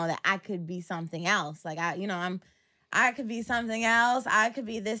 that I could be something else. Like, I could be something else. I could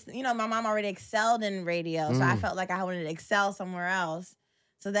be this. My mom already excelled in radio, so I felt like I wanted to excel somewhere else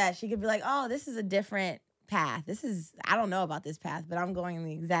so that she could be like, oh, this is a different path. I don't know about this path, but I'm going in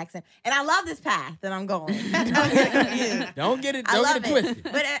the exact same. And I love this path that I'm going. Don't get confused. Don't get it love twisted.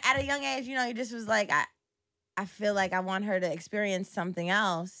 But at a young age, you just was like, I feel like I want her to experience something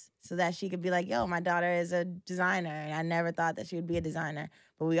else so that she could be like, yo, my daughter is a designer. And I never thought that she would be a designer.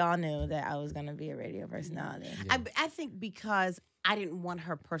 But we all knew that I was going to be a radio personality. Yeah. I think because I didn't want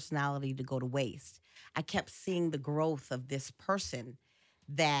her personality to go to waste. I kept seeing the growth of this person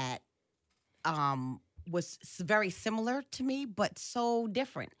that was very similar to me, but so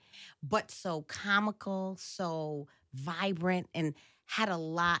different, but so comical, so vibrant, and had a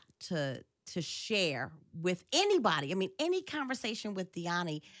lot to share with anybody. I mean, any conversation with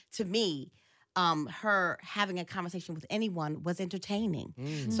Deani, to me, her having a conversation with anyone was entertaining.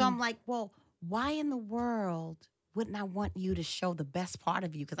 So I'm like, well, why in the world wouldn't I want you to show the best part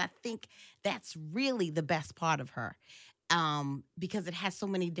of you? Because I think that's really the best part of her. Because it has so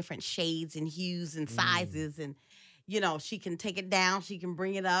many different shades and hues and sizes, and she can take it down, she can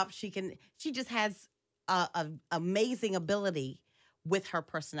bring it up, she just has a amazing ability with her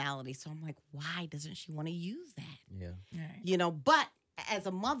personality. So I'm like, why doesn't she want to use that? Yeah. But as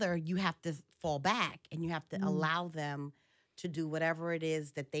a mother, you have to fall back and you have to allow them to do whatever it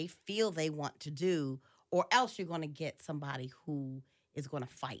is that they feel they want to do, or else you're going to get somebody who is going to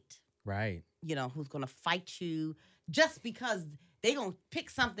fight. Right. Who's going to fight you just because they going to pick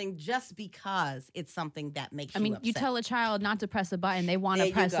something just because it's something that makes you upset. You tell a child not to press a button, they want There to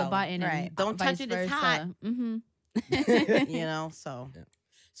you press a go. button. Right. And Don't touch vice it, it's versa. hot. Mm-hmm. So.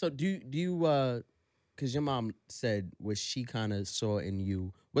 So do you because your mom said what she kind of saw in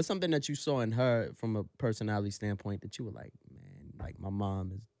you, what's something that you saw in her from a personality standpoint that you were like, man, like my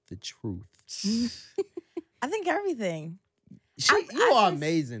mom is the truth. I think everything. You are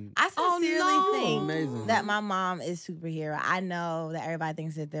amazing. I sincerely think Amazing. that my mom is superhero. I know that everybody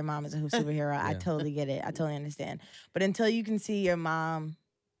thinks that their mom is a superhero. I totally get it. I totally understand. But until you can see your mom,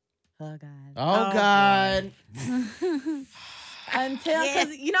 oh God. Oh God. Until,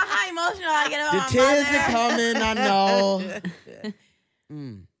 because you know how emotional I get The about my tears mother. are coming, I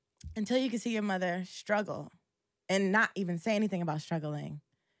know. Until you can see your mother struggle and not even say anything about struggling.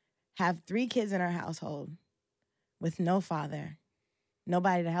 Have 3 kids in her household with no father,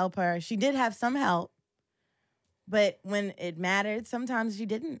 nobody to help her. She did have some help, but when it mattered, sometimes she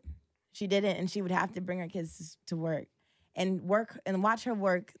didn't. She didn't, and she would have to bring her kids to work and watch her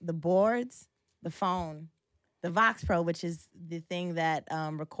work the boards, the phone, the Vox Pro, which is the thing that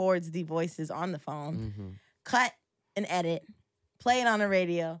records the voices on the phone, cut and edit, play it on the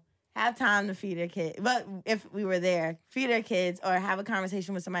radio, have time to feed her kids. But if we were there, feed her kids or have a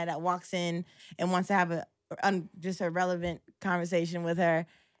conversation with somebody that walks in and wants to have just a relevant conversation with her,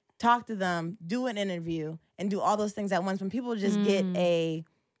 talk to them, do an interview, and do all those things at once. When people just get a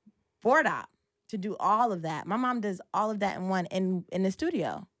board op to do all of that, my mom does all of that in one in the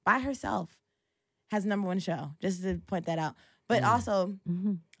studio by herself. Has #1 show, just to point that out. But also,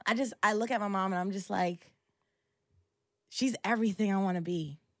 I look at my mom and I'm just like, she's everything I want to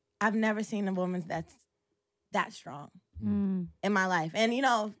be. I've never seen a woman that's that strong in my life. And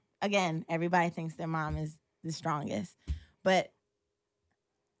again, everybody thinks their mom is the strongest. But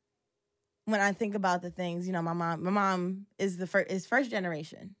when I think about the things, my mom is first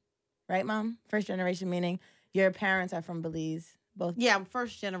generation, right, Mom? First generation meaning your parents are from Belize. Both. Yeah, I'm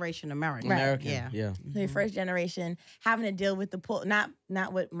first generation American. Right. American. Yeah. So your first generation having to deal with the pull, not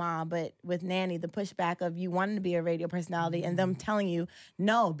with Mom, but with Nanny, the pushback of you wanting to be a radio personality and them telling you,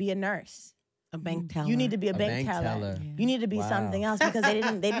 no, be a nurse. A bank teller. You need to be a A bank bank teller. teller. You need to be Wow. something else because they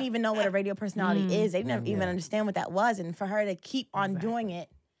didn't even know what a radio personality is. They didn't even Yeah. understand what that was. And for her to keep on doing it,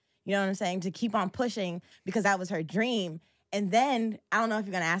 you know what I'm saying? To keep on pushing because that was her dream. And then I don't know if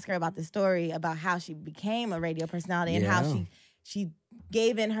you're gonna ask her about the story about how she became a radio personality and how Yeah. she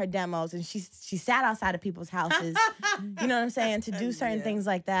gave in her demos and she sat outside of people's houses. You know what I'm saying? To do certain Yeah. things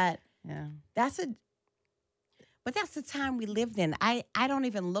like that. Yeah. But that's the time we lived in. I don't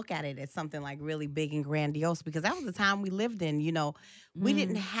even look at it as something like really big and grandiose because that was the time we lived in. You know, we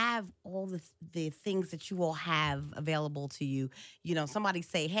didn't have all the things that you all have available to you. You know, somebody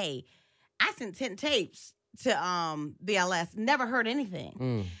say, "Hey, I sent 10 tapes to BLS, never heard anything."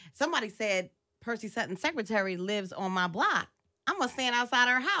 Mm. Somebody said Percy Sutton's secretary lives on my block. I'm gonna stand outside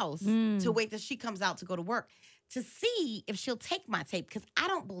her house to wait till she comes out to go to work to see if she'll take my tape because I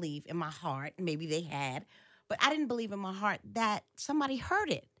don't believe in my heart. Maybe they had. But I didn't believe in my heart that somebody heard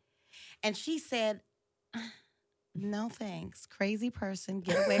it. And she said, "No thanks. Crazy person.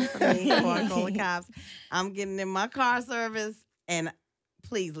 Get away from me before I call the cops. I'm getting in my car service and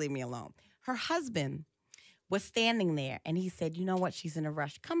please leave me alone." Her husband was standing there and he said, "You know what? She's in a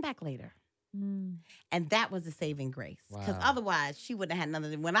rush. Come back later." And that was the saving grace. Because Wow. otherwise she wouldn't have had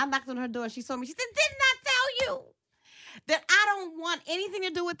nothing. When I knocked on her door, she saw me. She said, "Didn't I tell you that I don't want anything to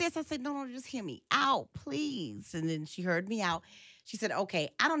do with this?" I said, no, just hear me out, please. And then she heard me out. She said, "Okay,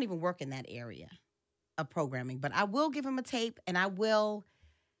 I don't even work in that area of programming, but I will give him a tape and I will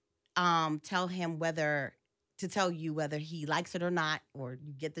tell him tell you whether he likes it or not, or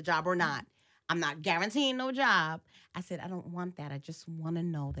you get the job or not. I'm not guaranteeing no job." I said, "I don't want that. I just want to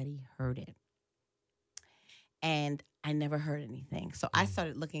know that he heard it." And I never heard anything. So I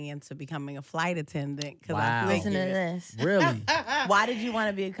started looking into becoming a flight attendant because Wow. I listen to figured. this. Really? Why did you want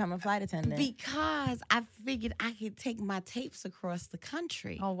to become a flight attendant? Because I figured I could take my tapes across the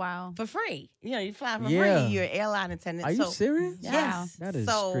country Oh wow. for free. You know, you fly for Yeah. free. You're an airline attendant. Are you So serious? Yes. That is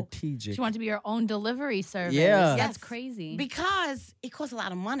So- strategic. She wanted to be her own delivery service. Yeah. That's Yes. crazy. Because it costs a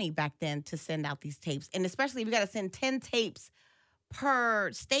lot of money back then to send out these tapes. And especially if you got to send 10 tapes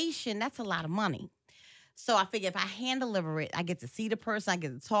per station, that's a lot of money. So I figure if I hand deliver it, I get to see the person, I get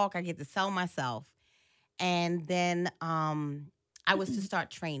to talk, I get to sell myself. And then I was to start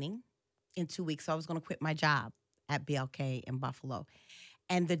training in 2 weeks. So I was going to quit my job at BLK in Buffalo.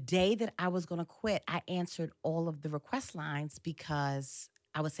 And the day that I was going to quit, I answered all of the request lines because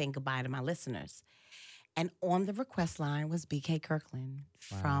I was saying goodbye to my listeners. And on the request line was BK Kirkland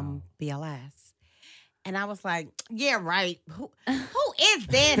from Wow. BLS. And I was like, "Yeah, right. Who is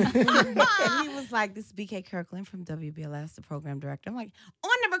this?" And he was like, "This is BK Kirkland from WBLS, the program director." I'm like,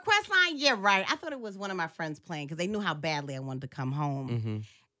 "On the request line? Yeah, right." I thought it was one of my friends playing because they knew how badly I wanted to come home. Mm-hmm.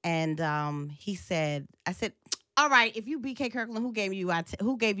 And he said, I said, "All right, if you BK Kirkland, who gave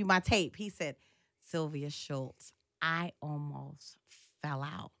you my tape?" He said, "Sylvia Schultz." I almost fell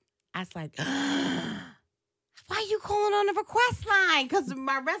out. I was like, "Why are you calling on the request line?" Because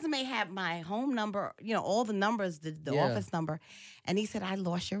my resume had my home number, you know, all the numbers, the Yeah. office number. And he said, "I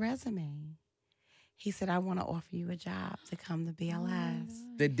lost your resume." He said, "I want to offer you a job to come to BLS."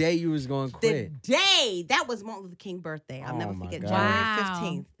 The day you was going to quit. The day, that was Martin Luther King birthday. I'll Oh, never my forget. God. January Wow.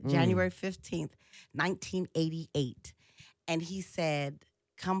 15th. January 15th, 1988. And he said,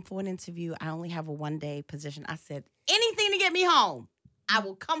 "Come for an interview. I only have a 1-day position." I said, "Anything to get me home. I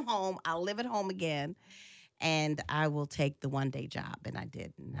will come home. I'll live at home again. And I will take the 1-day job." And I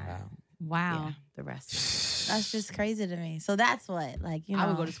did. And Wow. wow. yeah, the rest. That's just crazy to me. So that's what, like, you know. I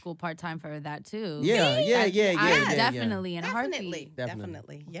would go to school part time for that too. Yeah, yeah, yeah, I yeah. definitely in a Definitely. heartbeat.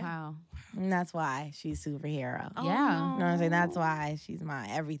 Definitely. Yeah. Wow. And that's why she's superhero. Oh, Yeah. You know what I'm saying? That's why she's my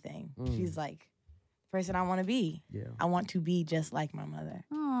everything. Mm. She's like the person I want to be. Yeah. I want to be just like my mother.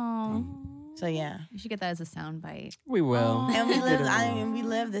 Oh. So yeah. You should get that as a sound bite. We will. And we Get live. it I on. mean, we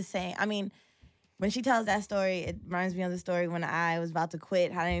live the same. I mean, when she tells that story, it reminds me of the story when I was about to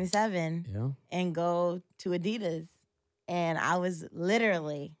quit Hot 97 Yeah. and go to Adidas, and I was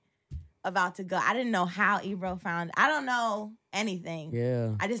literally about to go. I didn't know how Ebro found. I don't know anything.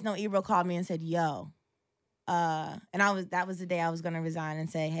 Yeah. I just know Ebro called me and said, "Yo," and that was the day I was gonna resign and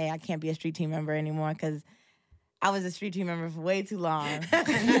say, "Hey, I can't be a street team member anymore," because I was a street team member for way too long.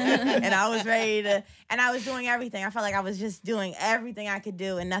 And I was ready to, and I was doing everything. I felt like I was just doing everything I could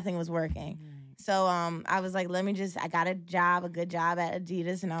do and nothing was working. So I was like, I got a good job at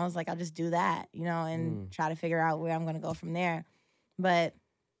Adidas, and I was like, I'll just do that, you know, and try to figure out where I'm going to go from there. But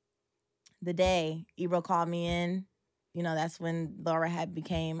the day Ebro called me in, you know, that's when Laura had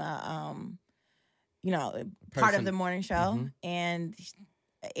became you know, part of Person. the morning show. Mhm. And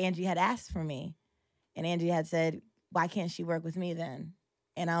Angie had asked for me. And Angie had said, "Why can't she work with me then?"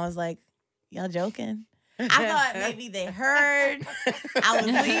 And I was like, y'all joking? I thought maybe they heard I was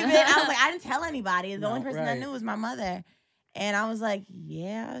leaving. I was like, I didn't tell anybody. The only person I knew was my mother. And I was like,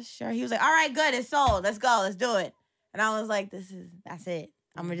 yeah, sure. He was like, all right, good. It's sold. Let's go. Let's do it. And I was like, that's it.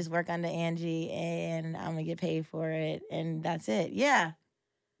 I'm going to just work under Angie and I'm going to get paid for it. And that's it. Yeah.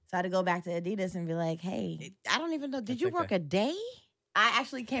 So I had to go back to Adidas and be like, hey. I don't even know. Did you work a day? I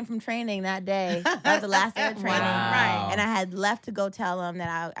actually came from training that day. That was the last day of training. Wow. Right. And I had left to go tell them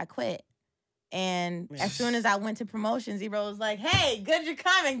that I quit. And as soon as I went to promotion, Zero was like, hey, good you're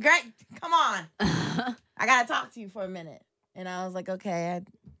coming. Great. Come on. I got to talk to you for a minute. And I was like, okay.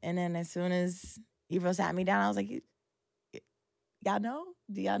 And then as soon as Ebro sat me down, I was like, y'all know?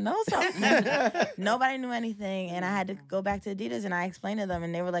 Do y'all know something? Nobody knew anything. And I had to go back to Adidas and I explained to them.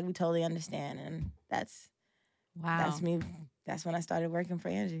 And they were like, we totally understand. And that's me. That's when I started working for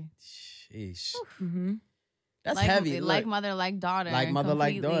Angie. Sheesh. Mm-hmm. That's like, heavy. Like Look, mother, like daughter. like mother,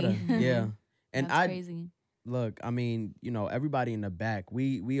 like daughter. completely. Yeah. And That's crazy. look, I mean, you know, everybody in the back,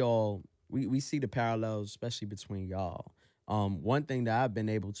 we all see the parallels, especially between y'all. One thing that I've been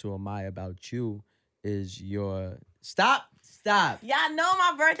able to admire about you is your stop. Y'all know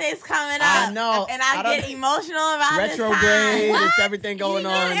my birthday's coming up. I know. And I get emotional about Retrograde. It's everything going You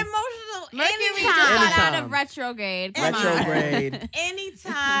on. get emotional Mercury just got anytime. out of retrograde. Come on. Retrograde.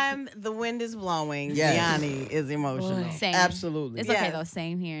 Anytime the wind is blowing, Yes. Gianni is emotional. Same. Absolutely. It's okay Yes. though.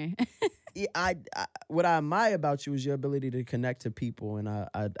 Same here. Yeah, I what I admire about you is your ability to connect to people, and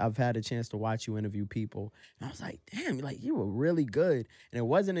I've had a chance to watch you interview people, and I was like, damn, like you were really good. And it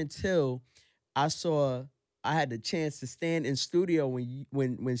wasn't until I had the chance to stand in studio when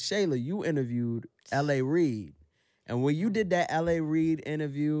Shayla, you interviewed L.A. Reid, and when you did that L.A. Reid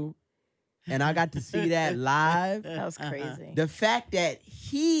interview, and I got to see that live, That was crazy. the fact that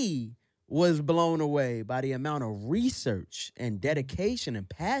he was blown away by the amount of research and dedication and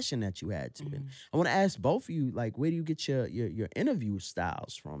passion that you had to it. I want to ask both of you, like, where do you get your interview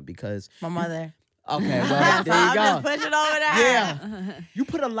styles from? Because My mother. okay, well, there you I'm go. just pushing over there. Yeah, you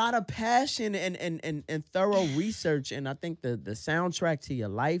put a lot of passion and thorough research, and I think the soundtrack to your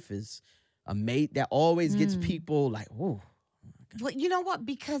life is a mate that always gets people like, whoa. Well, you know what?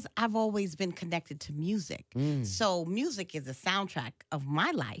 Because I've always been connected to music. So music is a soundtrack of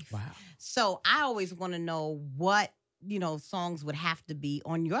my life. Wow. So I always want to know what, songs would have to be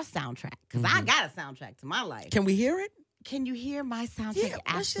on your soundtrack. Because I got a soundtrack to my life. Can we hear it? Can you hear my soundtrack? Yeah,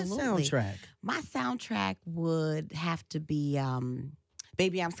 what's your Absolutely. soundtrack? My soundtrack would have to be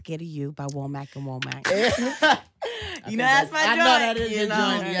Baby I'm Scared of You by Womack and Womack. You know, that's my I joint. know that is you your know?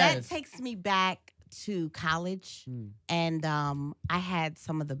 joint, yes. That takes me back to college. And I had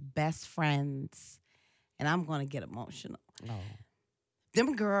some of the best friends. And I'm going to get emotional. Oh.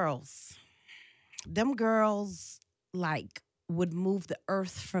 Them girls, like, would move the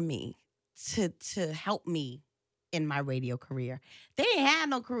earth for me to help me in my radio career. They didn't have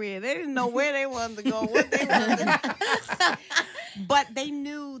no career. They didn't know where they wanted to go, what they wanted to do. But they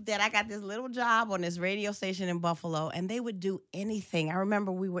knew that I got this little job on this radio station in Buffalo, and they would do anything. I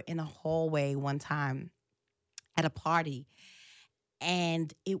remember we were in a hallway one time at a party,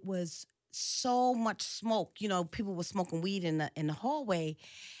 and it was so much smoke. People were smoking weed in the hallway,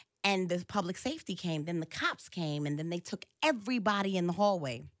 and the public safety came. Then the cops came, and then they took everybody in the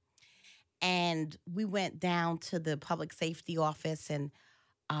hallway. And we went down to the public safety office, and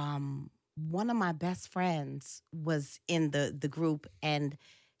one of my best friends was in the group, and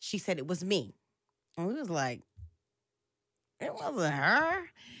she said it was me. And we was like, it wasn't her.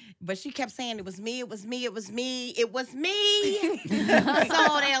 But she kept saying it was me, it was me, it was me, it was me.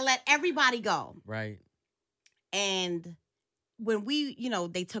 So they let everybody go. Right. And when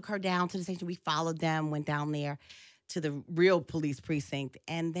they took her down to the station, we followed them, went down there to the real police precinct.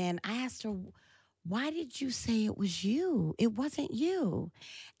 And then I asked her, why did you say it was you? It wasn't you.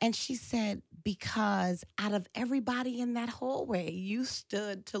 And she said, because out of everybody in that hallway, you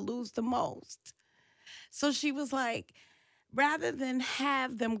stood to lose the most. So she was like, rather than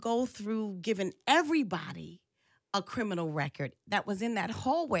have them go through giving everybody a criminal record that was in that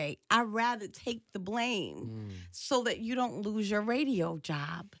hallway, I'd rather take the blame so that you don't lose your radio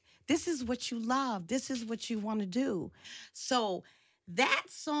job. This is what you love. This is what you want to do. So that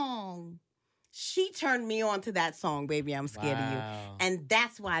song, she turned me on to that song, Baby, I'm Scared of You. And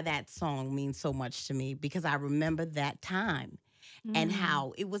that's why that song means so much to me, because I remember that time and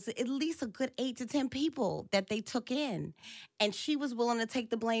how it was at least a good 8 to 10 people that they took in. And she was willing to take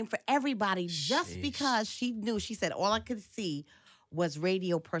the blame for everybody just because she knew. She said, all I could see was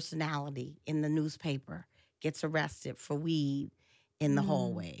radio personality in the newspaper gets arrested for weed in the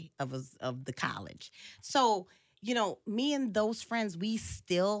hallway of the college. So, me and those friends, we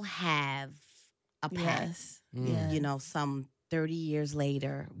still have a pact. Yes. Mm. Yes. Some 30 years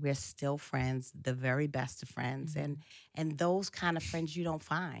later, we're still friends, the very best of friends. And those kind of friends you don't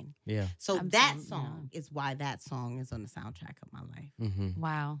find. Yeah. So that Absolutely song is why that song is on the soundtrack of my life. Mm-hmm.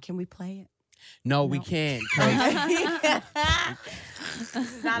 Wow. Can we play it? No, we can't. 'Cause This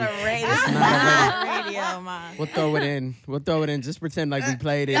is not a radio. This It's is not not a radio, Mom. we'll throw it in. We'll throw it in. Just pretend like we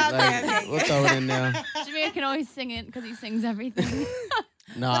played it. Okay, Like, okay. we'll throw it in there. Jameer can always sing it because he sings everything.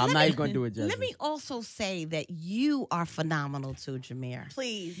 No, I'm not even going to do it justice. Let me also say that you are phenomenal too, Jameer.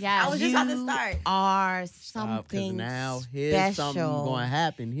 Please. Yes. I was just about to start. Are Stop, 'cause something now here's something special. going to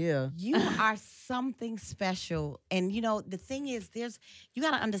happen here. You are something special. And the thing is, you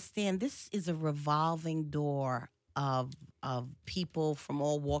got to understand, this is a revolving door of people from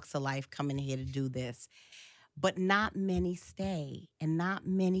all walks of life coming here to do this. But not many stay and not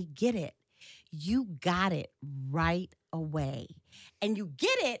many get it. You got it right away. And you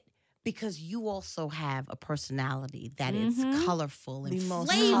get it because you also have a personality that is colorful and The most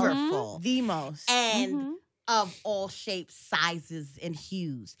flavorful. The most. And of all shapes, sizes, and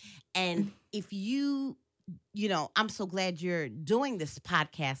hues. And if I'm so glad you're doing this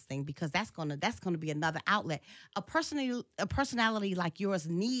podcast thing because that's gonna be another outlet. A personality like yours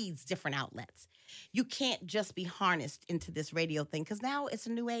needs different outlets. You can't just be harnessed into this radio thing because now it's a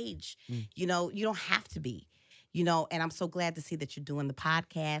new age. You don't have to be. And I'm so glad to see that you're doing the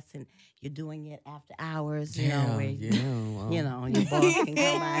podcast and you're doing it after hours. Where well, your boss can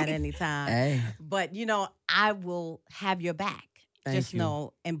come by at any time. Hey, But, I will have your back. Thank Just you.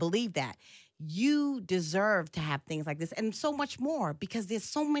 know and believe that. You deserve to have things like this and so much more because there's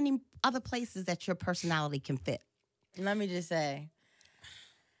so many other places that your personality can fit. Let me just say,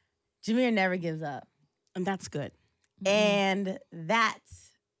 Jameer never gives up. And that's good. And that's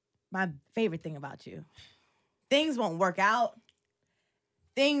my favorite thing about you. Things won't work out.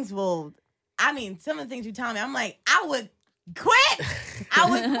 Some of the things you tell me, I'm like, I would quit. I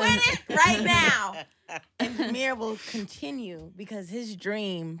would quit it right now. And Jameer will continue because his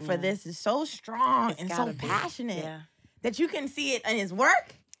dream for this is so strong and so gotta be. passionate Yeah. that you can see it in his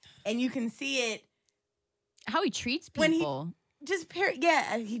work and you can see it How he treats When he- people.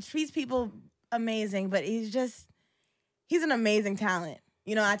 he treats people amazing, but he's an amazing talent.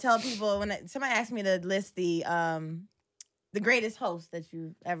 I tell people when somebody asks me to list the greatest host that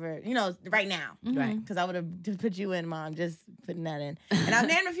you've ever, right now, right? Because I would have just put you in, Mom, just putting that in. And I've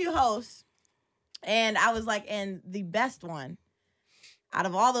named a few hosts, and I was like, and the best one out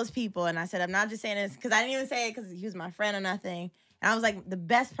of all those people, and I said, I'm not just saying this because I didn't even say it because he was my friend or nothing. And I was like, the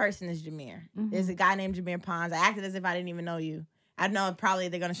best person is Jameer. There's a guy named Jameer Pons. I acted as if I didn't even know you. I know probably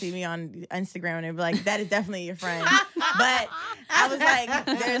they're gonna see me on Instagram and they'll be like, "That is definitely your friend." But I was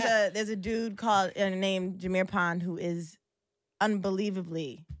like, "There's a dude named Jameer Pond who is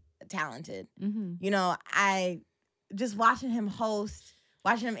unbelievably talented." I just watching him host,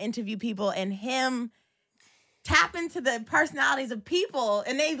 watching him interview people, and him tap into the personalities of people,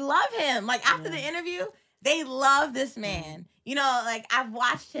 and they love him. Like after the interview, they love this man. I've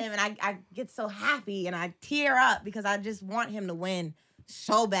watched him and I get so happy and I tear up because I just want him to win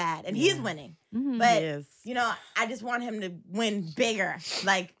so bad. And he's winning. But, Yes. I just want him to win bigger,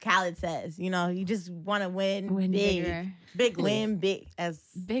 like Khaled says. You just want to win big. bigger. Bigly. Win big. As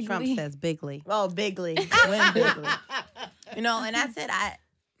Bigly. Trump says, bigly. Oh, bigly. Win bigly. And that's it.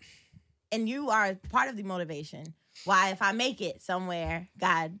 And you are part of the motivation. Why, if I make it somewhere,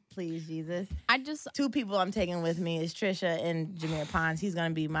 God, please, Jesus. Two people I'm taking with me is Trisha and Jameer Pons. He's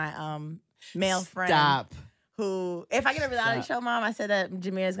gonna be my male friend. Stop. Who, if I get a reality Stop. show, Mom, I said that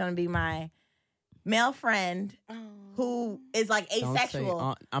Jameer is gonna be my male friend who is like Don't say,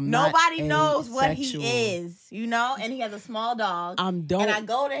 asexual. I'm not Nobody knows what he asexual. is, and he has a small dog. Don't. And I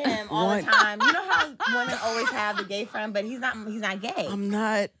go to him all the want- time. You know how women always have the gay friend, but he's not gay. I'm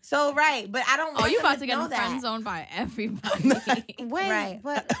not. So right, but I don't. Oh, want you him about to get know that. friend zoned by everybody. Wait, Right.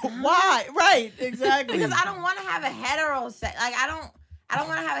 but Why? Right. Exactly. Because I don't want to have a I don't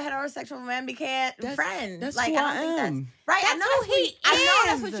want to have a heterosexual man become friend. That's like who I don't I think am. that's right. I know That's that's who what he I know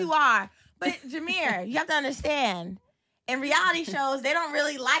that's is. what you are. But Jameer, you have to understand. In reality shows, they don't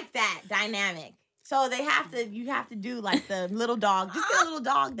really like that dynamic. So you have to do like the little dog. Just get a little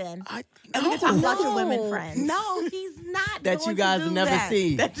dog then. And we can talk about your women friends. No, he's not. That going you guys to do never that.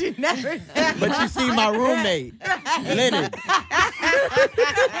 see. That you never But you see my roommate, Leonard.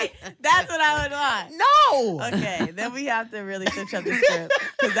 That's what I would want. No. Okay, then we have to really switch up the script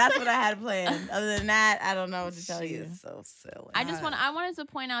because that's what I had planned. Other than that, I don't know what to tell She you. is so silly. I wanted to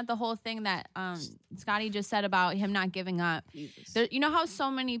point out the whole thing that Scotty just said about him not giving up. There, you know how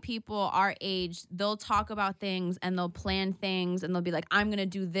so many people our age, they'll talk about things and they'll plan things and they'll be like, I'm gonna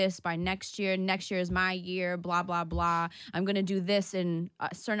do this by next year. Next year is my year. Blah blah blah. I'm gonna do this in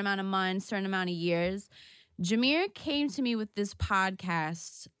a certain amount of months, certain amount of years. Jameer came to me with this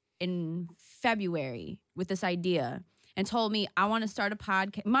podcast in February with this idea and told me I want to start a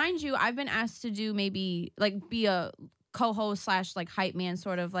podcast. Mind you, I've been asked to do maybe like be a co-host / like hype man,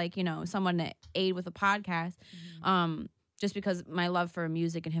 sort of like, you know, someone to aid with a podcast. Just because my love for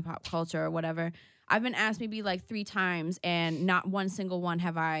music and hip hop culture or whatever. I've been asked maybe like 3 times and not one single one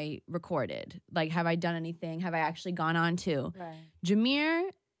have I recorded. Like, have I done anything? Have I actually gone on to? Right. Jameer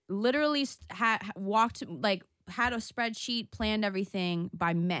literally had a spreadsheet, planned everything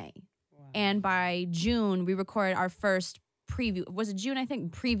by May. Wow. And by June, we recorded our first preview. Was it June? I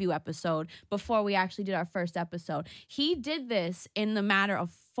think preview episode before we actually did our first episode. He did this in the matter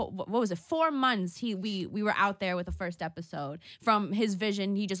of 4 months. We were out there with the first episode from his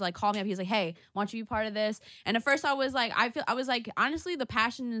vision. He just like called me up. He's like, "Hey, want you to be part of this?" And at first I was like, honestly, the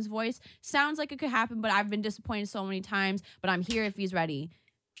passion in his voice sounds like it could happen, but I've been disappointed so many times. But I'm here if he's ready.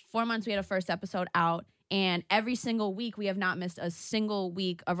 4 months, we had a first episode out. And every single week, we have not missed a single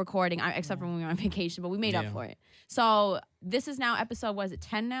week of recording, except for when we were on vacation, but we made up for it. So this is now episode,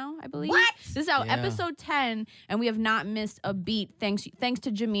 10 now, I believe? What? This is now episode 10, and we have not missed a beat thanks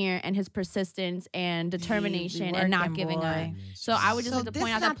to Jameer and his persistence and determination and not giving up. So I would just like to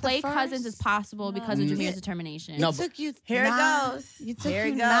point out that Play Cousins is possible because of Jameer's determination. No, It took you Here it goes. You took Here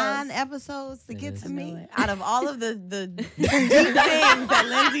it you goes. 9 episodes to get is. to me. Out of all of the deep things that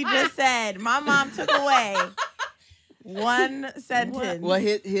Lindsay just said, my mom took away one sentence. Well,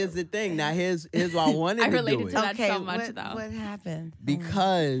 here's the thing. Now, here's why I wanted I to related do it. to that so much, though. What happened?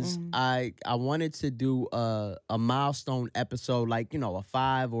 Because I wanted to do a milestone episode, like, you know, a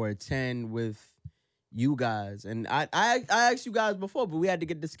 5 or a 10 with you guys. And I asked you guys before, but we had to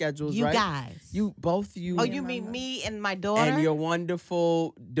get the schedules You right. guys. Both you. Oh, you mean me and my daughter? and your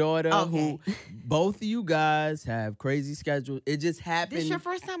wonderful daughter, Okay. who both of you guys have crazy schedules. It just happened. This your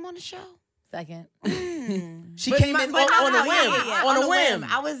first time on the show? Second. She came in on a whim. On a whim.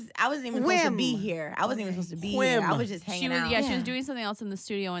 I wasn't even supposed to be here. I wasn't even supposed to be here. I was just hanging out. She was doing something else in the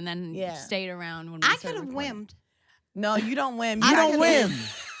studio and then stayed around when we I started could have recording. whimmed. No, you don't whim. You don't whim.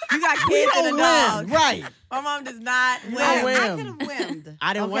 You got We kids don't and a dog. whim. Right. My mom does not whim. don't whim. I could have whimmed.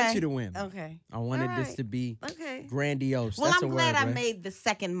 I didn't want Okay. you to whim. Okay. I wanted All this right. to be Okay. grandiose. Well, That's I'm a glad word, I right? made the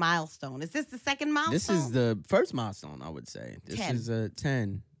second milestone. Is this the second milestone? This is the first milestone, I would say. This 10. is a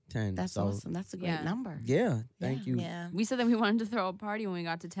 10. That's so, awesome. That's a great Yeah. number. Yeah, thank you. Yeah. We said that we wanted to throw a party when we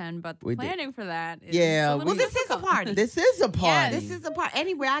got to 10, but We did. planning for that is Yeah, a little we- Well, this is a party. This is a party. This is a party.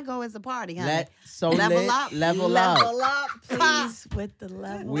 Anywhere I go is a party, honey. Level Level up. level up. Level up, please, with the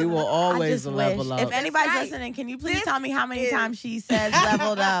level. We will up. always I just level wish. up. If anybody's right. listening, can you please This tell me how many is- times she says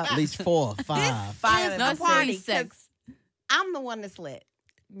leveled up? At least 4, 5. Five. It's No, a party. 6. 'Cause I'm the one that's lit.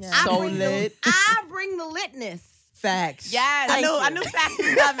 Yeah. I So bring lit. I bring the litness. Facts. Yes, I Thank knew you. facts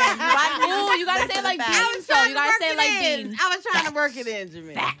was coming. Ooh, you gotta say it like I beans, was though. trying You to gotta work say it like in. beans. I was trying to work it in,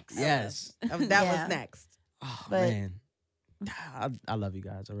 Jimmy. Facts. Yes. That Yeah. was next. Oh, But- man. I love you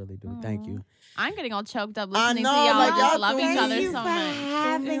guys. I really do. Thank you. I'm getting all choked up I listening know, to y'all like, just y'all love each thank other you so for much.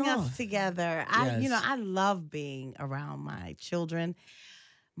 having Throw me us off. together. Yes. I love being around my children.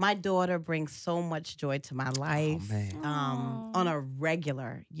 My daughter brings so much joy to my life. man. Aw. On a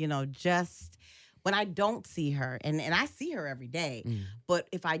regular, just when I don't see her, and I see her every day, Mm. but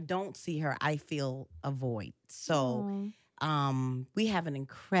if I don't see her, I feel a void. So we have an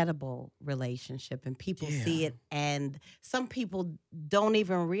incredible relationship, and people see Yeah. it, and some people don't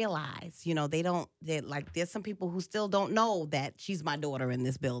even realize, there's some people who still don't know that she's my daughter in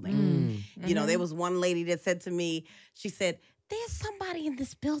this building. Mm. There was one lady that said to me, she said, "There's somebody in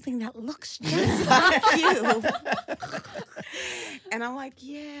this building that looks just like you." And I'm like,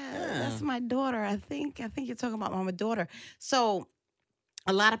 yeah, that's my daughter. I think you're talking about my daughter. So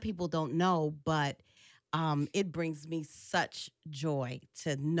a lot of people don't know, but it brings me such joy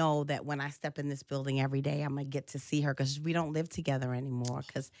to know that when I step in this building every day, I'm going to get to see her, because we don't live together anymore,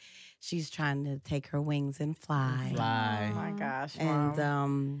 because she's trying to take her wings and fly. Fly. Oh my gosh. And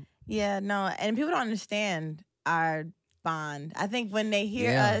Mom. Yeah, no, and people don't understand our bond. I think when they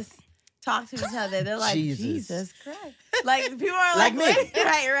hear Yeah. us talk to each other, they're like, Jesus. Jesus Christ. Like, people are Like like, me. "Wait."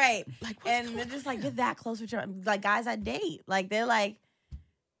 Right. Like, And they're just like, you're that close with your, like, guys I date. Like, they're like,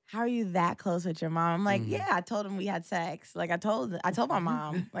 how are you that close with your mom? I'm like, Mhm. yeah, I told him we had sex. Like I told my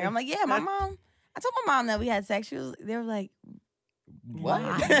mom. Like I'm like, yeah, my mom. I told my mom that we had sex. They were like, What?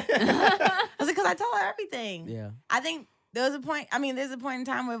 why? I was like, because I told her everything. Yeah. I think there was a point. I mean, there's a point in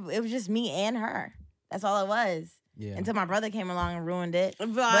time where it was just me and her. That's all it was. Yeah. Until my brother came along and ruined it. But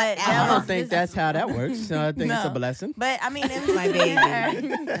I that don't was think just- that's how that works. So I think it's a No. blessing. But I mean, it was my just me and baby.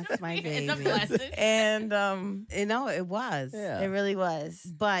 her. That's my baby. It's a blessing. And You know, it was. Yeah. it really was.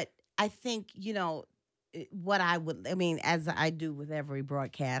 But I think, what I mean, as I do with every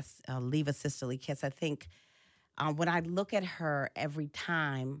broadcast, Leave a Sisterly Kiss, I think when I look at her every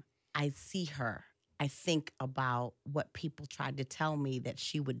time I see her, I think about what people tried to tell me that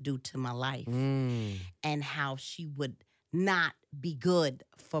she would do to my life Mm. and how she would not be good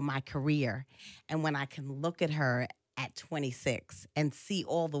for my career. And when I can look at her at 26 and see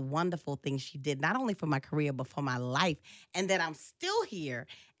all the wonderful things she did, not only for my career, but for my life, and that I'm still here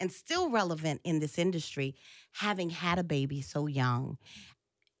and still relevant in this industry, having had a baby so young,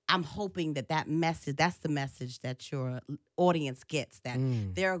 I'm hoping that message, that's the message that your audience gets, that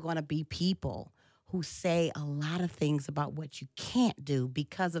Mm. there are going to be people who say a lot of things about what you can't do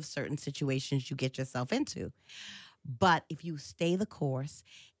because of certain situations you get yourself into. But if you stay the course,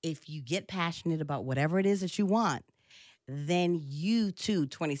 if you get passionate about whatever it is that you want, then you too,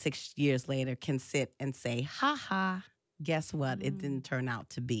 26 years later, can sit and say, ha ha, guess what? It didn't turn out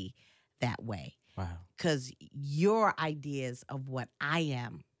to be that way. Wow. Because your ideas of what I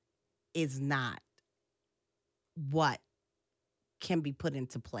am is not what can be put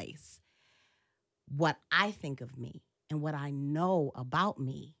into place. What I think of me and what I know about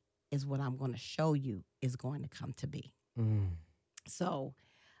me is what I'm going to show you is going to come to be. Mm. So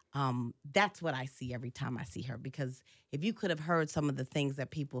that's what I see every time I see her. Because if you could have heard some of the things that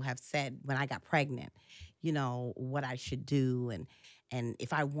people have said when I got pregnant, what I should do and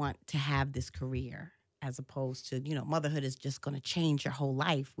if I want to have this career, as opposed to, motherhood is just going to change your whole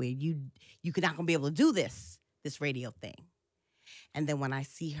life where you're not going to be able to do this radio thing. And then when I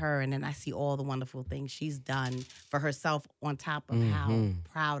see her and then I see all the wonderful things she's done for herself on top of how Mhm.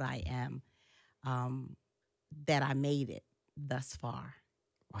 proud I am that I made it thus far.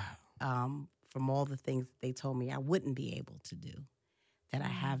 Wow. From all the things they told me I wouldn't be able to do that I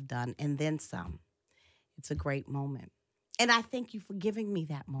have done and then some. It's a great moment. And I thank you for giving me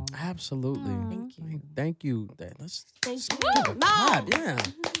that moment. Absolutely. Aw. Thank you. Thank you. Let's Thank give you. it a No. clap. Yeah.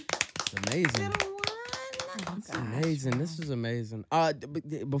 It's amazing. Little one. It's amazing. This is amazing.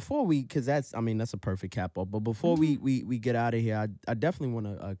 Before we, because that's a perfect cap off. But before we get out of here, I definitely want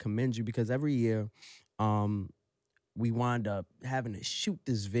to commend you because every year, we wind up having to shoot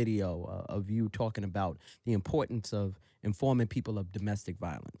this video of you talking about the importance of informing people of domestic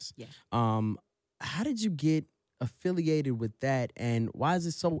violence. Yeah. How did you get affiliated with that, and why is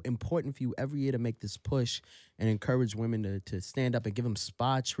it so important for you every year to make this push and encourage women to stand up and give them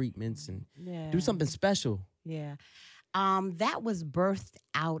spa treatments and do something special? Yeah. That was birthed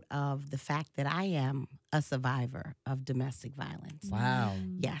out of the fact that I am a survivor of domestic violence. Wow.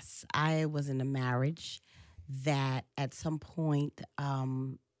 Yes, I was in a marriage that at some point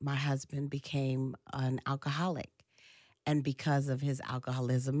my husband became an alcoholic. And because of his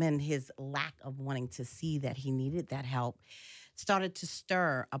alcoholism and his lack of wanting to see that he needed that help, started to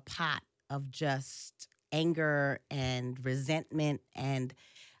stir a pot of just anger and resentment and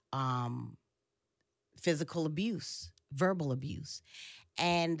physical abuse, verbal abuse.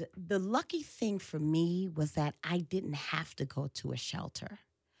 And the lucky thing for me was that I didn't have to go to a shelter.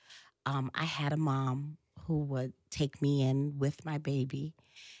 I had a mom who would take me in with my baby,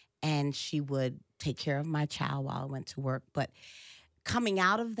 and she would take care of my child while I went to work. But coming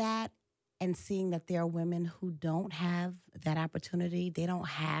out of that and seeing that there are women who don't have that opportunity, they don't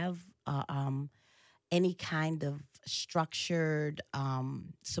have any kind of structured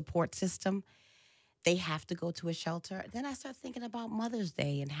support system, they have to go to a shelter. Then I start thinking about Mother's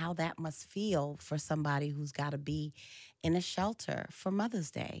Day and how that must feel for somebody who's got to be in a shelter for Mother's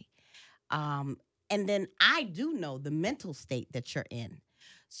Day. And then I do know the mental state that you're in.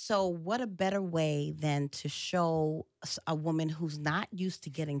 So what a better way than to show a woman who's not used to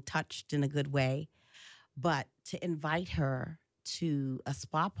getting touched in a good way, but to invite her to a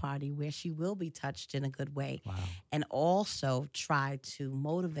spa party where she will be touched in a good way. Wow. And also try to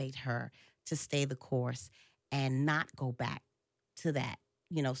motivate her to stay the course and not go back to that.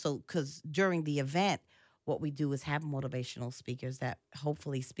 So because during the event, what we do is have motivational speakers that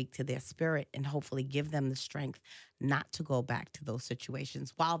hopefully speak to their spirit and hopefully give them the strength not to go back to those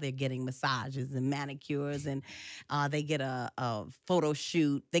situations while they're getting massages and manicures, and they get a photo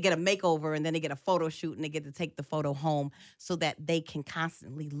shoot. They get a makeover, and then they get a photo shoot, and they get to take the photo home so that they can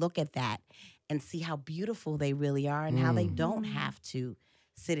constantly look at that and see how beautiful they really are and how they don't have to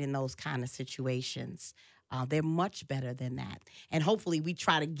sit in those kind of situations. They're much better than that. And hopefully we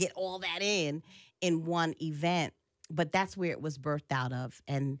try to get all that in one event. But that's where it was birthed out of.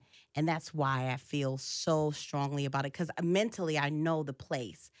 And that's why I feel so strongly about it. Because mentally, I know the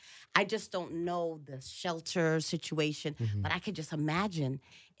place. I just don't know the shelter situation. But I could just imagine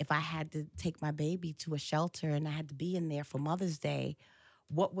if I had to take my baby to a shelter and I had to be in there for Mother's Day,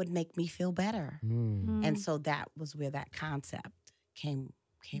 what would make me feel better? And so that was where that concept came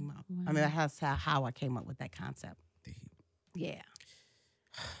up. I mean, that's how I came up with that concept. Yeah.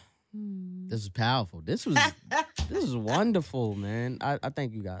 This was powerful. This was wonderful, man. I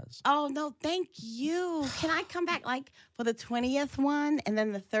thank you guys. Oh, no, thank you. Can I come back like for the 20th one and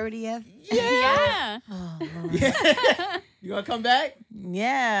then the 30th? Yeah. Oh, Yeah. You gonna come back?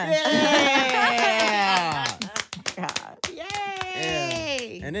 Yeah. Yeah. God.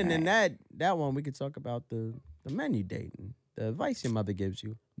 Yay. And then in that one, we could talk about the menu dating, the advice your mother gives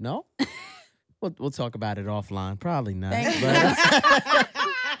you. No? We'll talk about it offline. Probably not. Thank you.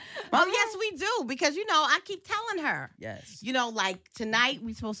 But, Oh, yes, we do. Because, I keep telling her. yes. Like tonight,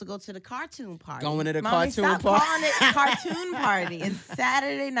 we're supposed to go to the cartoon party. Going to the Mommy, cartoon stop party. calling it cartoon party. It's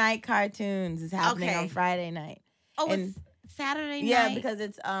Saturday night cartoons. It's happening Okay. on Friday night. Oh, and- it's Saturday night? Yeah, because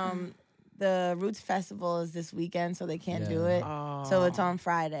it's the Roots Festival is this weekend, so they can't do it. So it's on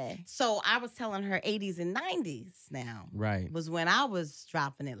Friday. So I was telling her 80s and 90s now. Right. Was when I was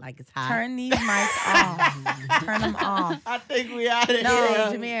dropping it like it's hot. Turn these mics off. Turn them off. I think we out of No, here.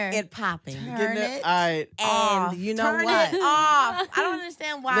 Jameer. It popping. Turn it All right. And off. you know Turn what? it off. I don't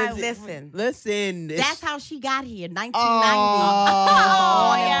understand why. Listen. Listen. That's how she got here, 1990.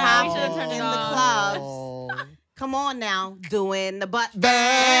 Oh, and yeah, popping we should've turned it in the off. clubs. Come on now, doing the butt. Sexy,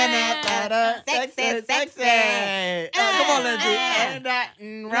 sexy. Come on, let's do Yeah. it. That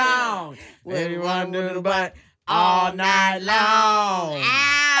round. Where you want to do the butt all night long. Ow.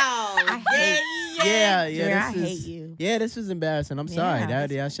 I hate Yeah, Jameer, I this hate is. you. Yeah, this was embarrassing. I'm sorry.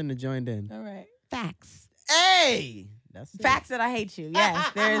 Yeah, I shouldn't have joined in. All right. Facts. Hey, that's it. Facts that I hate you.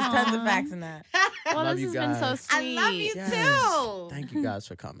 Yes, there is tons of facts in that. Well, Love this you has been so guys. sweet. I love you Yes. too. Thank you guys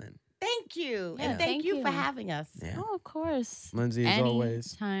for coming. Thank you. Yeah, And thank thank you you. for having us. Yeah. Oh, of course. Lindsay, as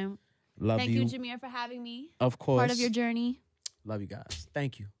always, Anytime. love Thank you. you, Jameer, for having me. Of course. Part of your journey. Love you guys.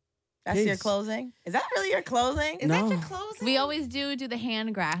 Thank you. That's your Peace. closing? Is that really your closing? Is that No. your closing? We always do the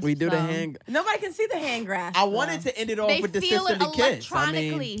hand grasp. We do the though. hand. Nobody can see the hand grasp. I wanted to end it off They with the feel it sisterly kiss. I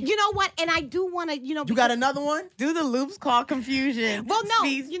electronically. mean, You know what? And I do want to, you got another one? do the loops called confusion. Well, no,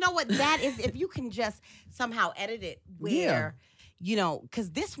 Speech. you know what? That is, if you can just somehow edit it where, because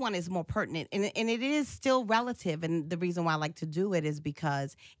this one is more pertinent and it is still relative. And the reason why I like to do it is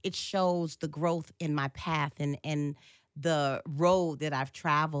because it shows the growth in my path and the road that I've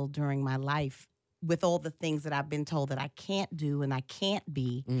traveled during my life with all the things that I've been told that I can't do and I can't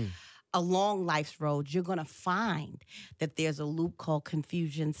be. Along life's road, you're going to find that there's a loop called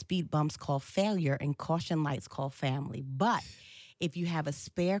confusion, speed bumps called failure, and caution lights called family. But if you have a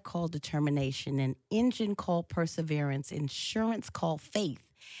spare called determination, an engine called perseverance, insurance called faith,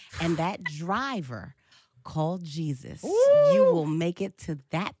 and that driver called Jesus, you will make it to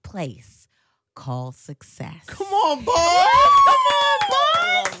that place called success. Come on, boy. Come on, boy.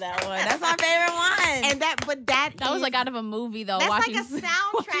 I love that one. That's my favorite one. And that That was is- like out of a movie, though. that's watching, like a watching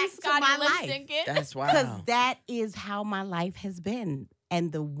soundtrack to Scotty my lip life. sync it. That's Because wow. that is how my life has been.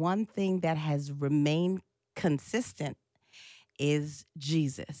 And the one thing that has remained consistent is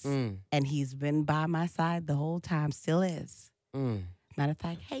Jesus. And he's been by my side the whole time, still is. Matter of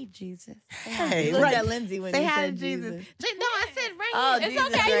fact, hey, Jesus. Hey, You looked right. at Lindsay when Say you hi to said Jesus. Jesus. No, I said right Oh, here. It's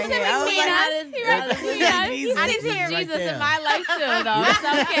Jesus okay. You right sit here. I was between like, how us. did- He right how did between you say us. Jesus? I didn't Jesus hear right Jesus there. in my life, too, though. It's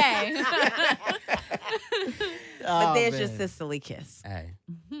okay. But Oh, there's your man. sisterly kiss. Hey,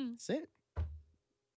 that's it.